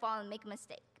trip and fall and make a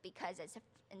mistake because it's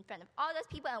in front of all those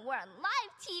people and we're on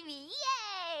live TV,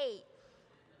 yay!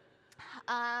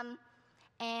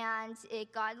 And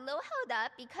it got a little held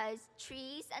up because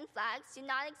trees and flags do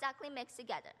not exactly mix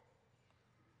together.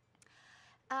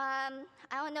 I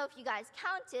don't know if you guys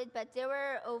counted, but there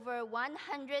were over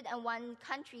 101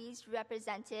 countries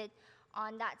represented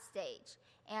on that stage.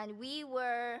 And we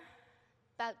were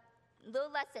about a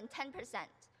little less than 10%.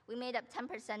 We made up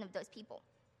 10% of those people,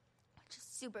 which is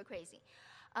super crazy.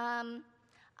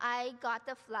 I got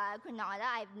the flag Grenada.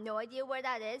 I have no idea where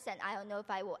that is, and I don't know if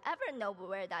I will ever know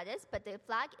where that is, but the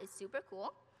flag is super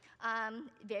cool,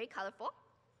 very colorful.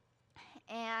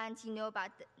 And you know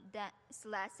about the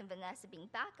Celeste and Vanessa being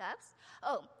backups.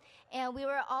 Oh, and we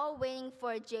were all waiting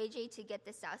for JJ to get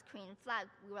the South Korean flag.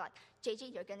 We were like,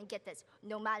 JJ, you're gonna get this.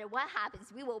 No matter what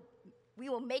happens, we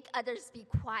will make others be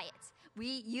quiet.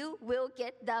 You will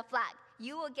get the flag.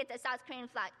 You will get the South Korean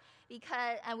flag.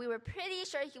 And we were pretty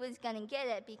sure he was gonna get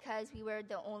it because we were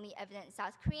the only evident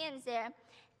South Koreans there.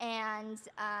 And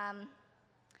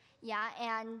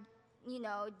you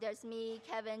know, there's me,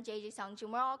 Kevin, JJ,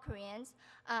 Songjun, we're all Koreans.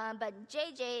 But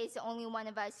JJ is the only one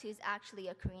of us who's actually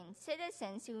a Korean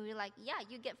citizen. So we were like, yeah,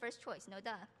 you get first choice, no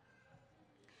duh.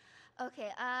 Okay,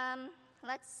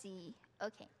 let's see.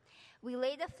 Okay, we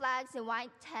lay the flags in white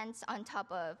tents on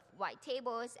top of white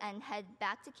tables and head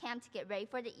back to camp to get ready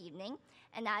for the evening.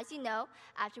 And as you know,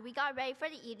 after we got ready for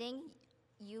the evening,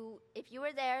 if you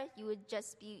were there, you would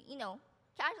just be, you know,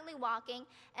 casually walking,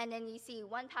 and then you see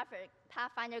one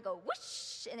Pathfinder go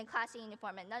whoosh in a classy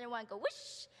uniform, and another one go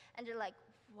whoosh, and they're like,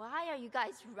 why are you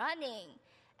guys running?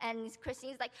 And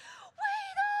Christine's like,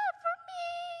 wait up for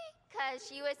me, because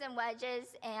she was in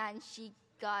wedges, and she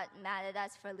got mad at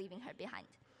us for leaving her behind.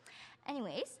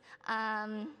 Anyways,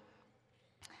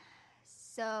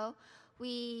 so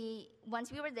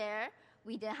once we were there,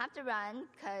 we didn't have to run,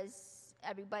 because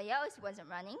everybody else wasn't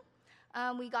running.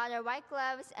 We got our white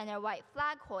gloves and our white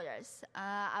flag holders.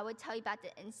 I would tell you about the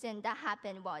incident that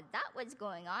happened while that was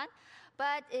going on,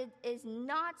 but it is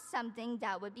not something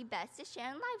that would be best to share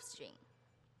in live stream.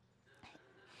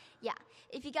 Yeah,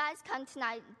 if you guys come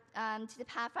tonight to the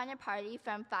Pathfinder party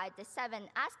from 5 to 7,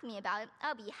 ask me about it.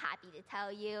 I'll be happy to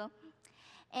tell you.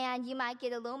 And you might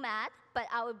get a little mad, but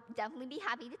I would definitely be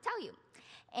happy to tell you.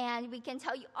 And we can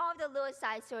tell you all the little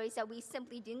side stories that we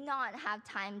simply do not have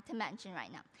time to mention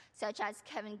right now, such as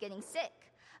Kevin getting sick,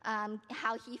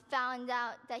 how he found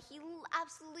out that he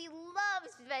absolutely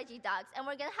loves veggie dogs, and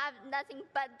we're going to have nothing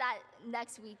but that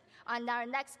next week on our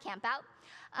next camp out,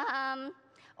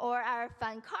 or our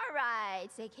fun car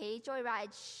rides, aka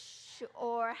joyrides,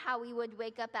 or how we would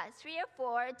wake up at 3 or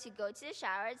 4 to go to the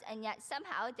showers, and yet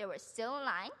somehow they were still in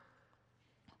line,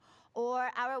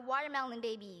 or our watermelon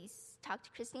babies. Talk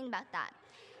to Christine about that.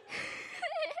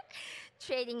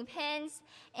 Trading pins,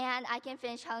 and I can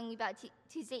finish telling you about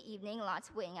Tuesday evening, lots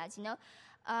of waiting, as you know.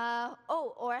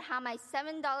 Or how my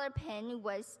 $7 pin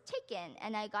was taken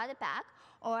and I got it back,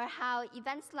 or how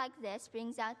events like this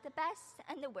brings out the best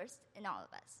and the worst in all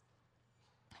of us.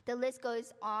 The list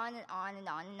goes on and on and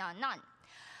on and on and on.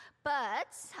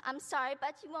 But I'm sorry,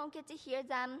 but you won't get to hear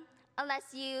them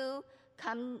unless you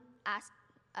come ask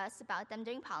us about them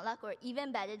during potluck, or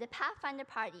even better, the Pathfinder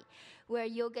party, where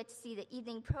you'll get to see the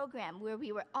evening program where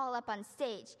we were all up on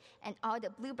stage and all the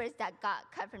bloopers that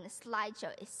got cut from the slideshow,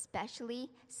 especially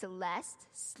Celeste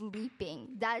sleeping.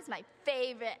 That is my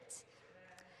favorite.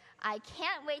 I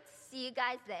can't wait to see you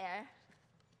guys there.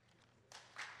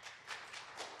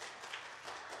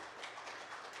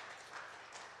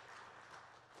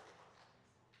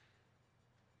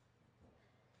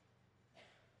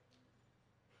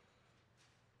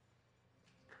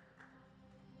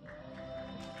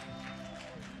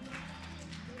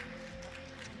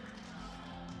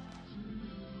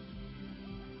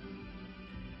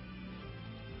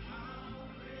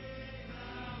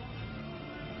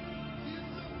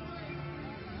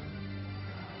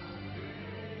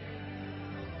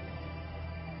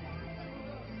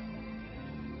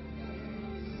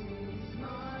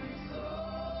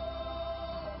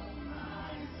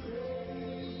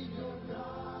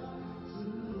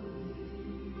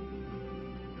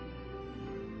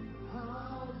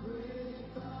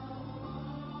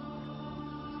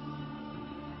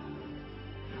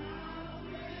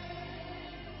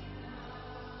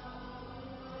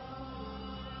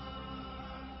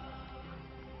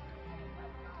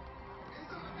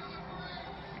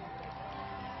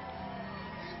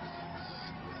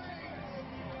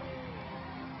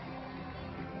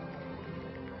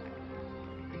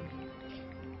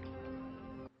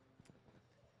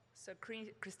 So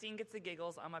Christine gets the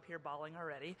giggles. I'm up here bawling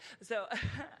already. So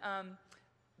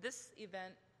this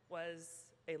event was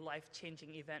a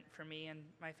life-changing event for me and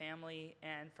my family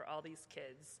and for all these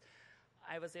kids.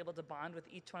 I was able to bond with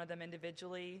each one of them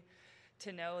individually,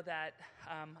 to know that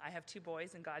I have 2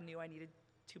 boys, and God knew I needed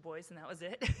 2 boys, and that was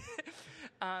it.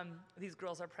 These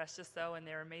girls are precious, though, and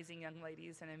they're amazing young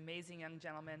ladies and amazing young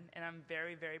gentlemen, and I'm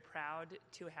very, very proud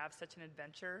to have such an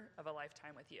adventure of a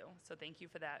lifetime with you. So thank you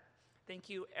for that. Thank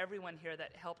you, everyone here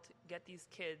that helped get these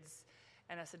kids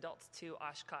and us adults to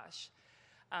Oshkosh.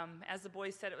 As the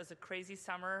boys said, it was a crazy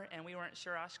summer, and we weren't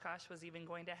sure Oshkosh was even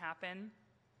going to happen.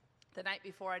 The night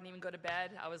before, I didn't even go to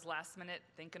bed. I was last minute,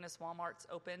 thank goodness Walmart's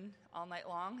open all night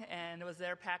long, and I was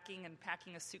there packing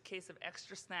a suitcase of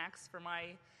extra snacks for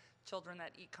my children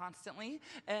that eat constantly,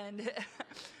 and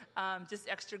just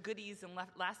extra goodies and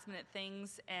last minute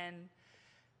things. And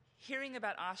hearing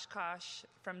about Oshkosh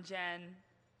from Jen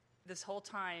this whole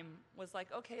time was like,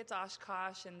 okay, it's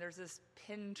Oshkosh, and there's this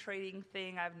pin trading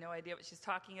thing. I have no idea what she's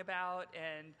talking about,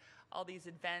 and all these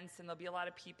events, and there'll be a lot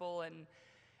of people, and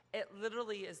it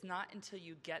literally is not until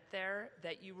you get there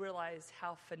that you realize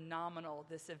how phenomenal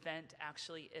this event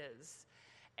actually is.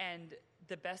 And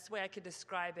the best way I could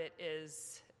describe it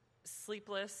is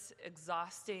sleepless,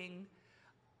 exhausting,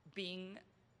 being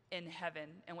in heaven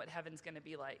and what heaven's going to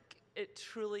be like. It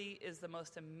truly is the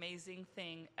most amazing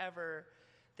thing ever,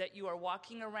 that you are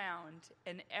walking around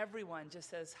and everyone just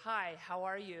says, hi, how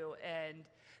are you? And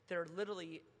they're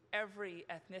literally every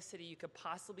ethnicity you could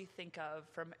possibly think of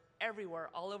from everywhere,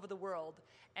 all over the world.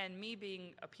 And me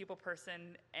being a people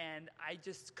person, and I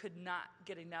just could not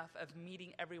get enough of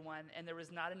meeting everyone, and there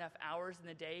was not enough hours in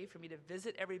the day for me to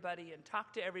visit everybody and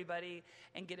talk to everybody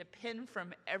and get a pin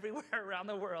from everywhere around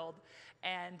the world.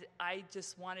 And I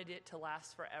just wanted it to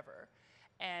last forever.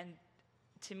 And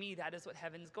to me, that is what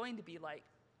heaven's going to be like.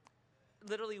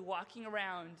 Literally walking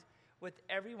around with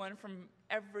everyone from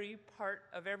every part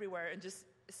of everywhere and just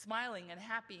smiling and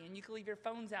happy, and you could leave your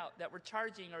phones out that were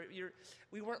charging, or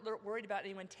we weren't worried about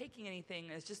anyone taking anything.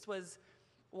 It just was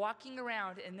walking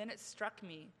around, and then it struck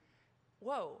me,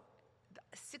 whoa,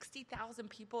 60,000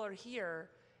 people are here,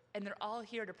 and they're all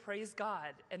here to praise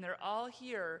God, and they're all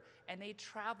here, and they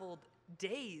traveled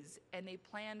days, and they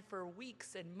planned for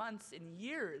weeks and months and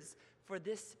years for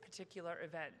this particular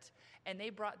event. And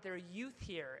they brought their youth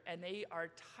here, and they are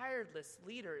tireless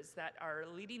leaders that are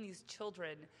leading these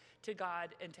children to God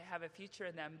and to have a future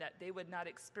in them that they would not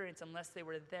experience unless they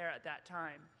were there at that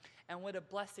time. And what a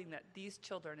blessing that these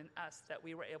children and us, that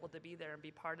we were able to be there and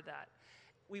be part of that.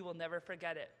 We will never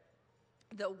forget it.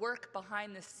 The work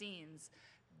behind the scenes,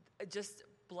 just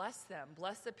bless them,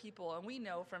 bless the people. And we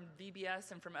know from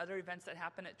VBS and from other events that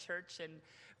happen at church, and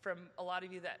from a lot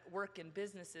of you that work in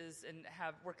businesses and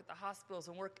have work at the hospitals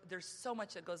and work, there's so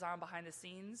much that goes on behind the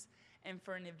scenes. And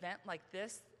for an event like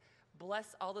this,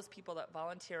 bless all those people that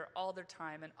volunteer all their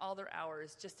time and all their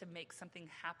hours just to make something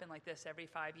happen like this every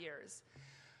 5 years.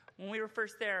 When we were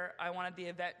first there, I wanted the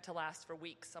event to last for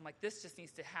weeks. I'm like, this just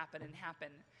needs to happen and happen.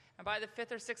 And by the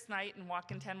 5th or 6th night and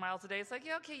walking 10 miles a day, it's like,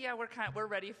 yeah, okay, yeah, we're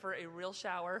ready for a real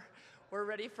shower. We're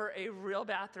ready for a real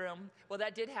bathroom. Well,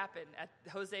 that did happen at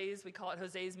Jose's. We call it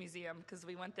Jose's Museum because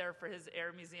we went there for his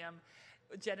air museum.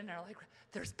 Jen and I are like,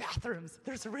 there's bathrooms.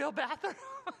 There's a real bathroom.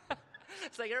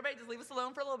 It's like, everybody just leave us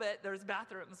alone for a little bit. There's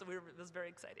bathrooms. So it was very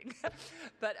exciting.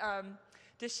 But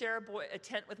to share a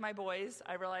tent with my boys,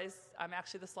 I realized I'm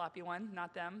actually the sloppy one,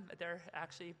 not them. They're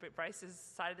actually, Bryce's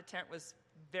side of the tent was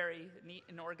very neat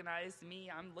and organized.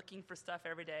 Me, I'm looking for stuff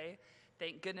every day.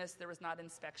 Thank goodness there was not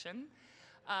inspection.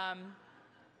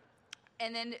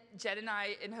 And then Jed and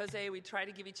I and Jose, we try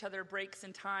to give each other breaks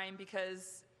in time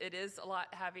because it is a lot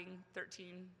having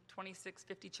 13, 26,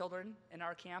 50 children in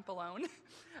our camp alone.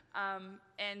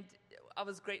 And I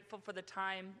was grateful for the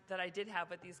time that I did have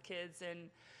with these kids. And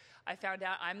I found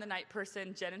out I'm the night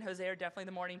person. Jen and Jose are definitely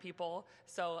the morning people.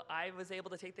 So I was able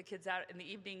to take the kids out in the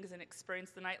evenings and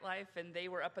experience the nightlife. And they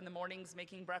were up in the mornings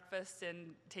making breakfast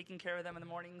and taking care of them in the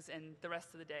mornings and the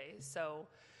rest of the day. So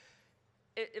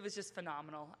it was just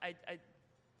phenomenal.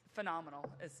 Phenomenal.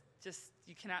 It's just,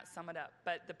 you cannot sum it up.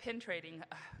 But the pin trading,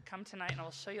 come tonight and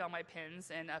I'll show you all my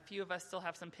pins. And a few of us still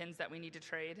have some pins that we need to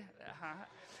trade.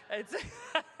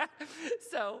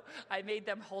 So I made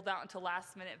them hold out until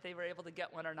last minute if they were able to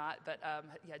get one or not. But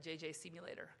yeah, JJ, see me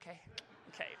later. Okay.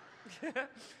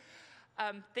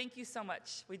 Thank you so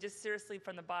much. We just seriously,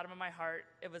 from the bottom of my heart,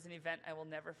 it was an event I will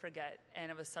never forget.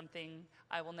 And it was something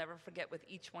I will never forget with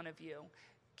each one of you.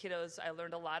 Kiddos, I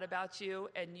learned a lot about you,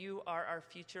 and you are our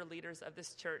future leaders of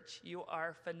this church. You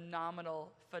are phenomenal,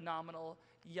 phenomenal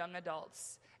young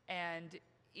adults, and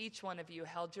each one of you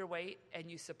held your weight,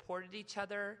 and you supported each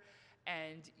other,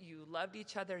 and you loved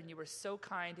each other, and you were so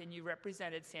kind, and you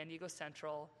represented San Diego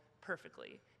Central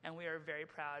perfectly, and we are very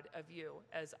proud of you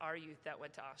as our youth that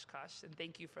went to Oshkosh, and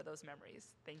thank you for those memories.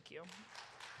 Thank you.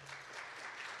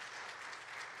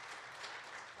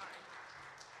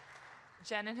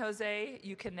 Jen and Jose,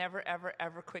 you can never, ever,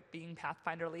 ever quit being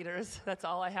Pathfinder leaders. That's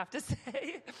all I have to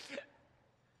say.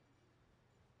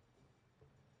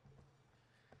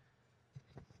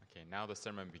 Okay, now the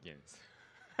sermon begins.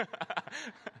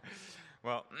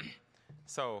 Well,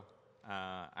 so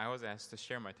I was asked to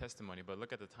share my testimony, but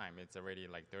look at the time. It's already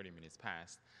like 30 minutes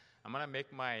past. I'm going to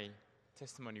make my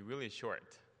testimony really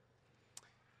short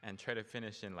and try to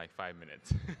finish in like 5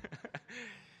 minutes.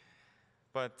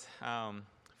 But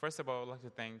first of all, I'd like to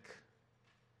thank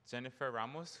Jennifer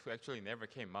Ramos, who actually never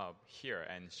came up here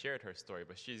and shared her story,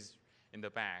 but she's in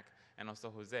the back, and also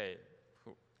Jose,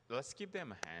 who, let's give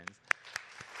them a hand.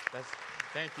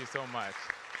 Thank you so much.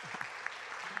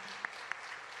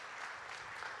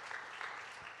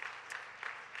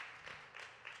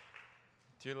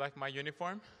 Do you like my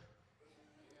uniform?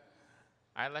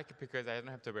 I like it because I don't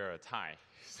have to wear a tie.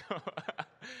 So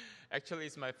actually,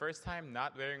 it's my first time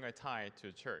not wearing a tie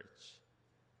to church,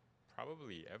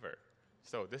 probably ever.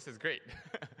 So this is great.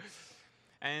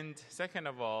 And second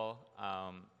of all,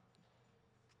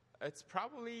 it's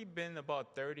probably been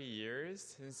about 30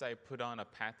 years since I put on a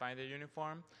Pathfinder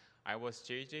uniform. I was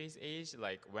JJ's age,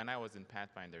 like when I was in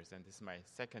Pathfinders, and this is my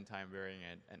second time wearing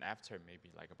it, and after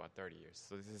maybe like about 30 years.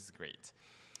 So this is great.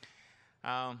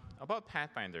 About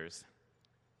Pathfinders,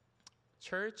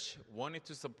 church wanted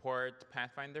to support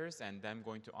Pathfinders and them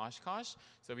going to Oshkosh,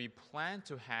 so we plan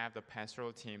to have the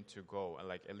pastoral team to go,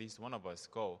 like at least one of us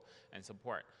go and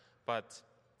support.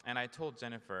 And I told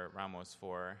Jennifer Ramos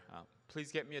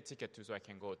please get me a ticket too so I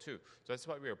can go too. So that's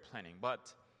what we were planning.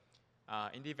 But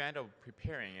in the event of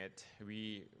preparing it,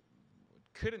 we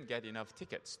couldn't get enough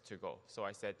tickets to go. So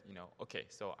I said, okay,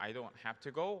 so I don't have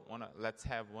to go. Let's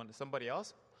have somebody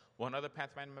else, one other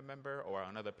Pathfinder member or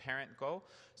another parent go.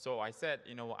 So I said,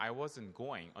 I wasn't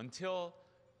going until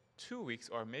 2 weeks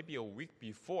or maybe a week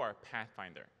before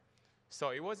Pathfinder. So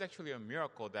it was actually a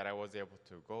miracle that I was able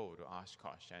to go to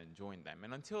Oshkosh and join them.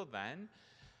 And until then,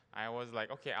 I was like,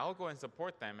 okay, I'll go and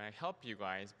support them and help you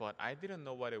guys, but I didn't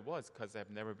know what it was because I've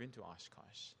never been to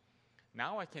Oshkosh.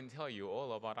 Now I can tell you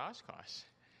all about Oshkosh.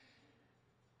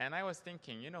 And I was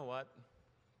thinking, you know what?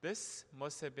 This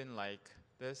must have been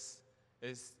this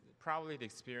is probably the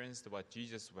experience of what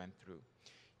Jesus went through.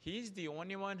 He's the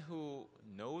only one who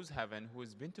knows heaven, who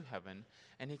has been to heaven,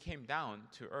 and he came down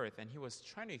to earth, and he was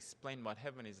trying to explain what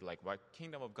heaven is like, what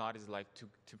kingdom of God is like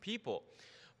to people.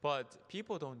 But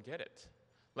people don't get it.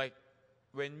 Like,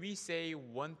 when we say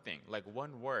one thing, like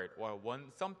one word, or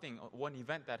one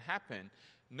event that happened,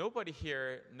 nobody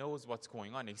here knows what's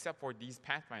going on except for these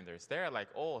Pathfinders. They're like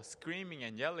all screaming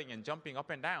and yelling and jumping up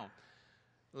and down,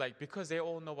 like because they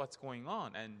all know what's going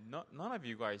on, and none of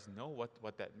you guys know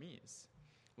what that means.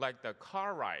 Like the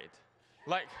car ride,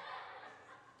 like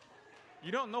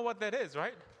you don't know what that is,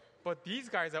 right? But these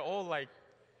guys are all like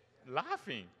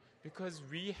laughing because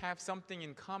we have something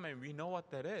in common. We know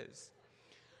what that is.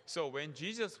 So when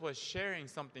Jesus was sharing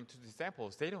something to the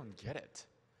disciples, they don't get it.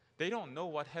 They don't know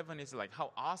what heaven is like,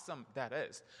 how awesome that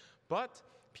is. But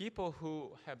people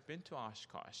who have been to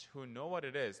Oshkosh, who know what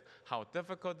it is, how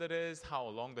difficult it is, how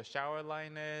long the shower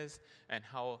line is, and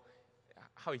how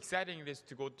exciting it is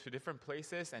to go to different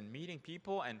places and meeting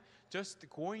people and just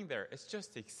going there, it's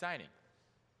just exciting.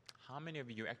 How many of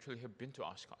you actually have been to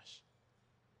Oshkosh?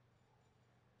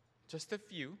 Just a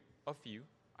few.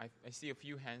 I see a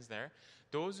few hands there.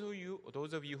 Those of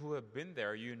you who have been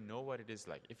there, you know what it is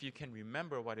like. If you can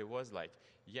remember what it was like,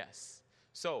 yes.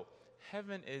 So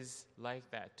heaven is like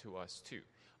that to us too.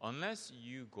 Unless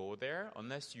you go there,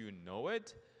 unless you know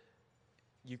it,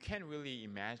 you can't really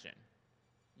imagine.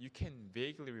 You can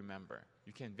vaguely remember.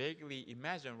 You can vaguely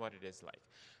imagine what it is like.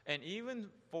 And even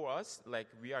for us, like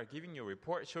we are giving you a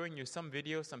report, showing you some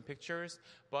videos, some pictures,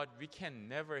 but we can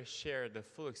never share the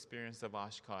full experience of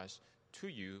Oshkosh to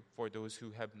you for those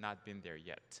who have not been there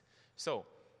yet. So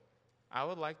I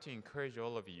would like to encourage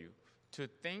all of you to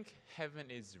think heaven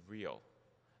is real.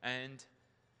 And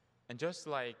just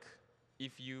like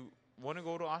if you want to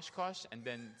go to Oshkosh and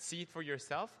then see it for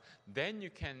yourself, then you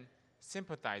can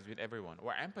sympathize with everyone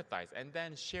or empathize and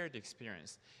then share the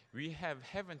experience. We have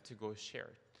heaven to go share.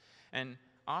 And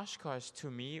Oshkosh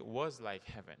to me was like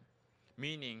heaven,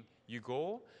 meaning you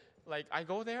go, like I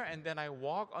go there and then I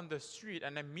walk on the street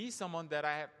and I meet someone that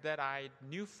I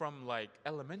knew from like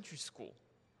elementary school.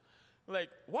 Like,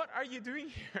 what are you doing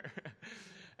here?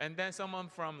 And then someone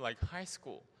from like high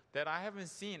school that I haven't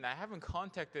seen, I haven't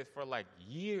contacted for like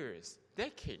years,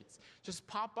 decades, just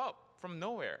pop up from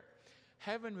nowhere.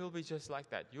 Heaven will be just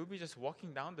like that. You'll be just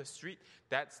walking down the street.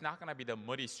 That's not going to be the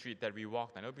muddy street that we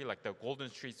walked on. It'll be like the golden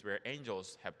streets where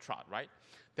angels have trod, right?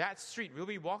 That street we'll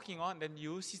be walking on, then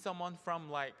you'll see someone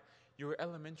from like your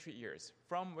elementary years,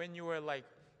 from when you were like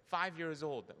 5 years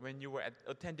old, when you were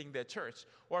attending the church,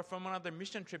 or from another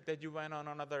mission trip that you went on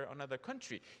another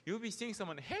country. You'll be seeing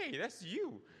someone, hey, that's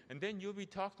you. And then you'll be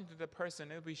talking to the person,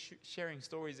 they'll be sharing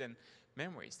stories and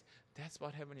memories. That's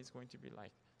what heaven is going to be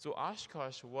like. So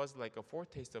Oshkosh was like a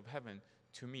foretaste of heaven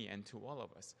to me and to all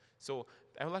of us. So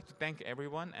I would like to thank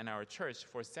everyone and our church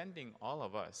for sending all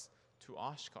of us to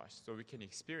Oshkosh so we can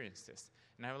experience this.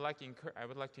 And I would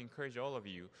like to encourage all of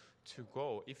you to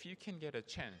go, if you can get a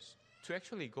chance, to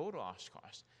actually go to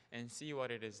Oshkosh and see what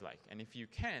it is like. And if you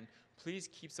can, please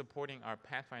keep supporting our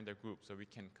Pathfinder group so we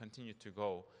can continue to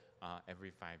go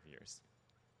every 5 years.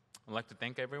 I'd like to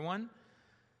thank everyone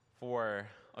for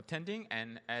attending,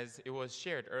 and as it was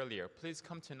shared earlier, please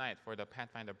come tonight for the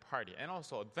Pathfinder party and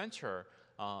also adventure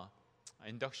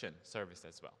induction service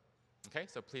as well. Okay,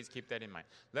 so please keep that in mind.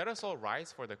 Let us all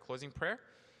rise for the closing prayer.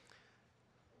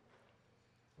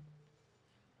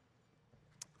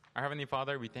 Our Heavenly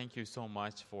Father, we thank you so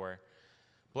much for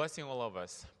blessing all of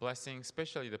us, blessing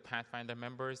especially the Pathfinder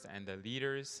members and the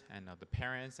leaders and the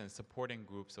parents and supporting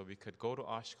groups so we could go to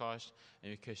Oshkosh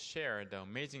and we could share the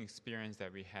amazing experience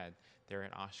that we had there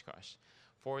at Oshkosh.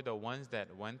 For the ones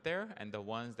that went there and the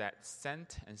ones that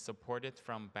sent and supported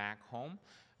from back home,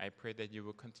 I pray that you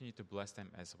will continue to bless them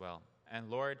as well. And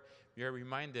Lord, we are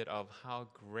reminded of how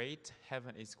great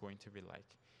heaven is going to be like.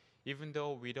 Even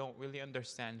though we don't really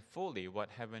understand fully what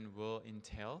heaven will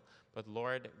entail, but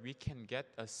Lord, we can get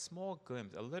a small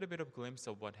glimpse, a little bit of glimpse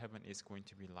of what heaven is going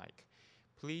to be like.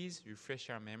 Please refresh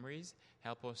our memories,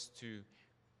 help us to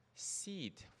see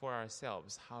it for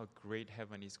ourselves how great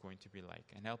heaven is going to be like,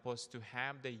 and help us to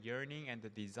have the yearning and the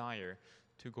desire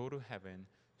to go to heaven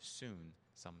soon,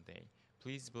 someday.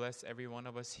 Please bless every one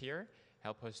of us here.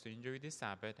 Help us to enjoy this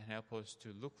Sabbath and help us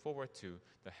to look forward to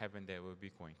the heaven that we'll be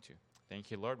going to. Thank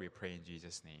you, Lord. We pray in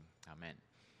Jesus' name. Amen.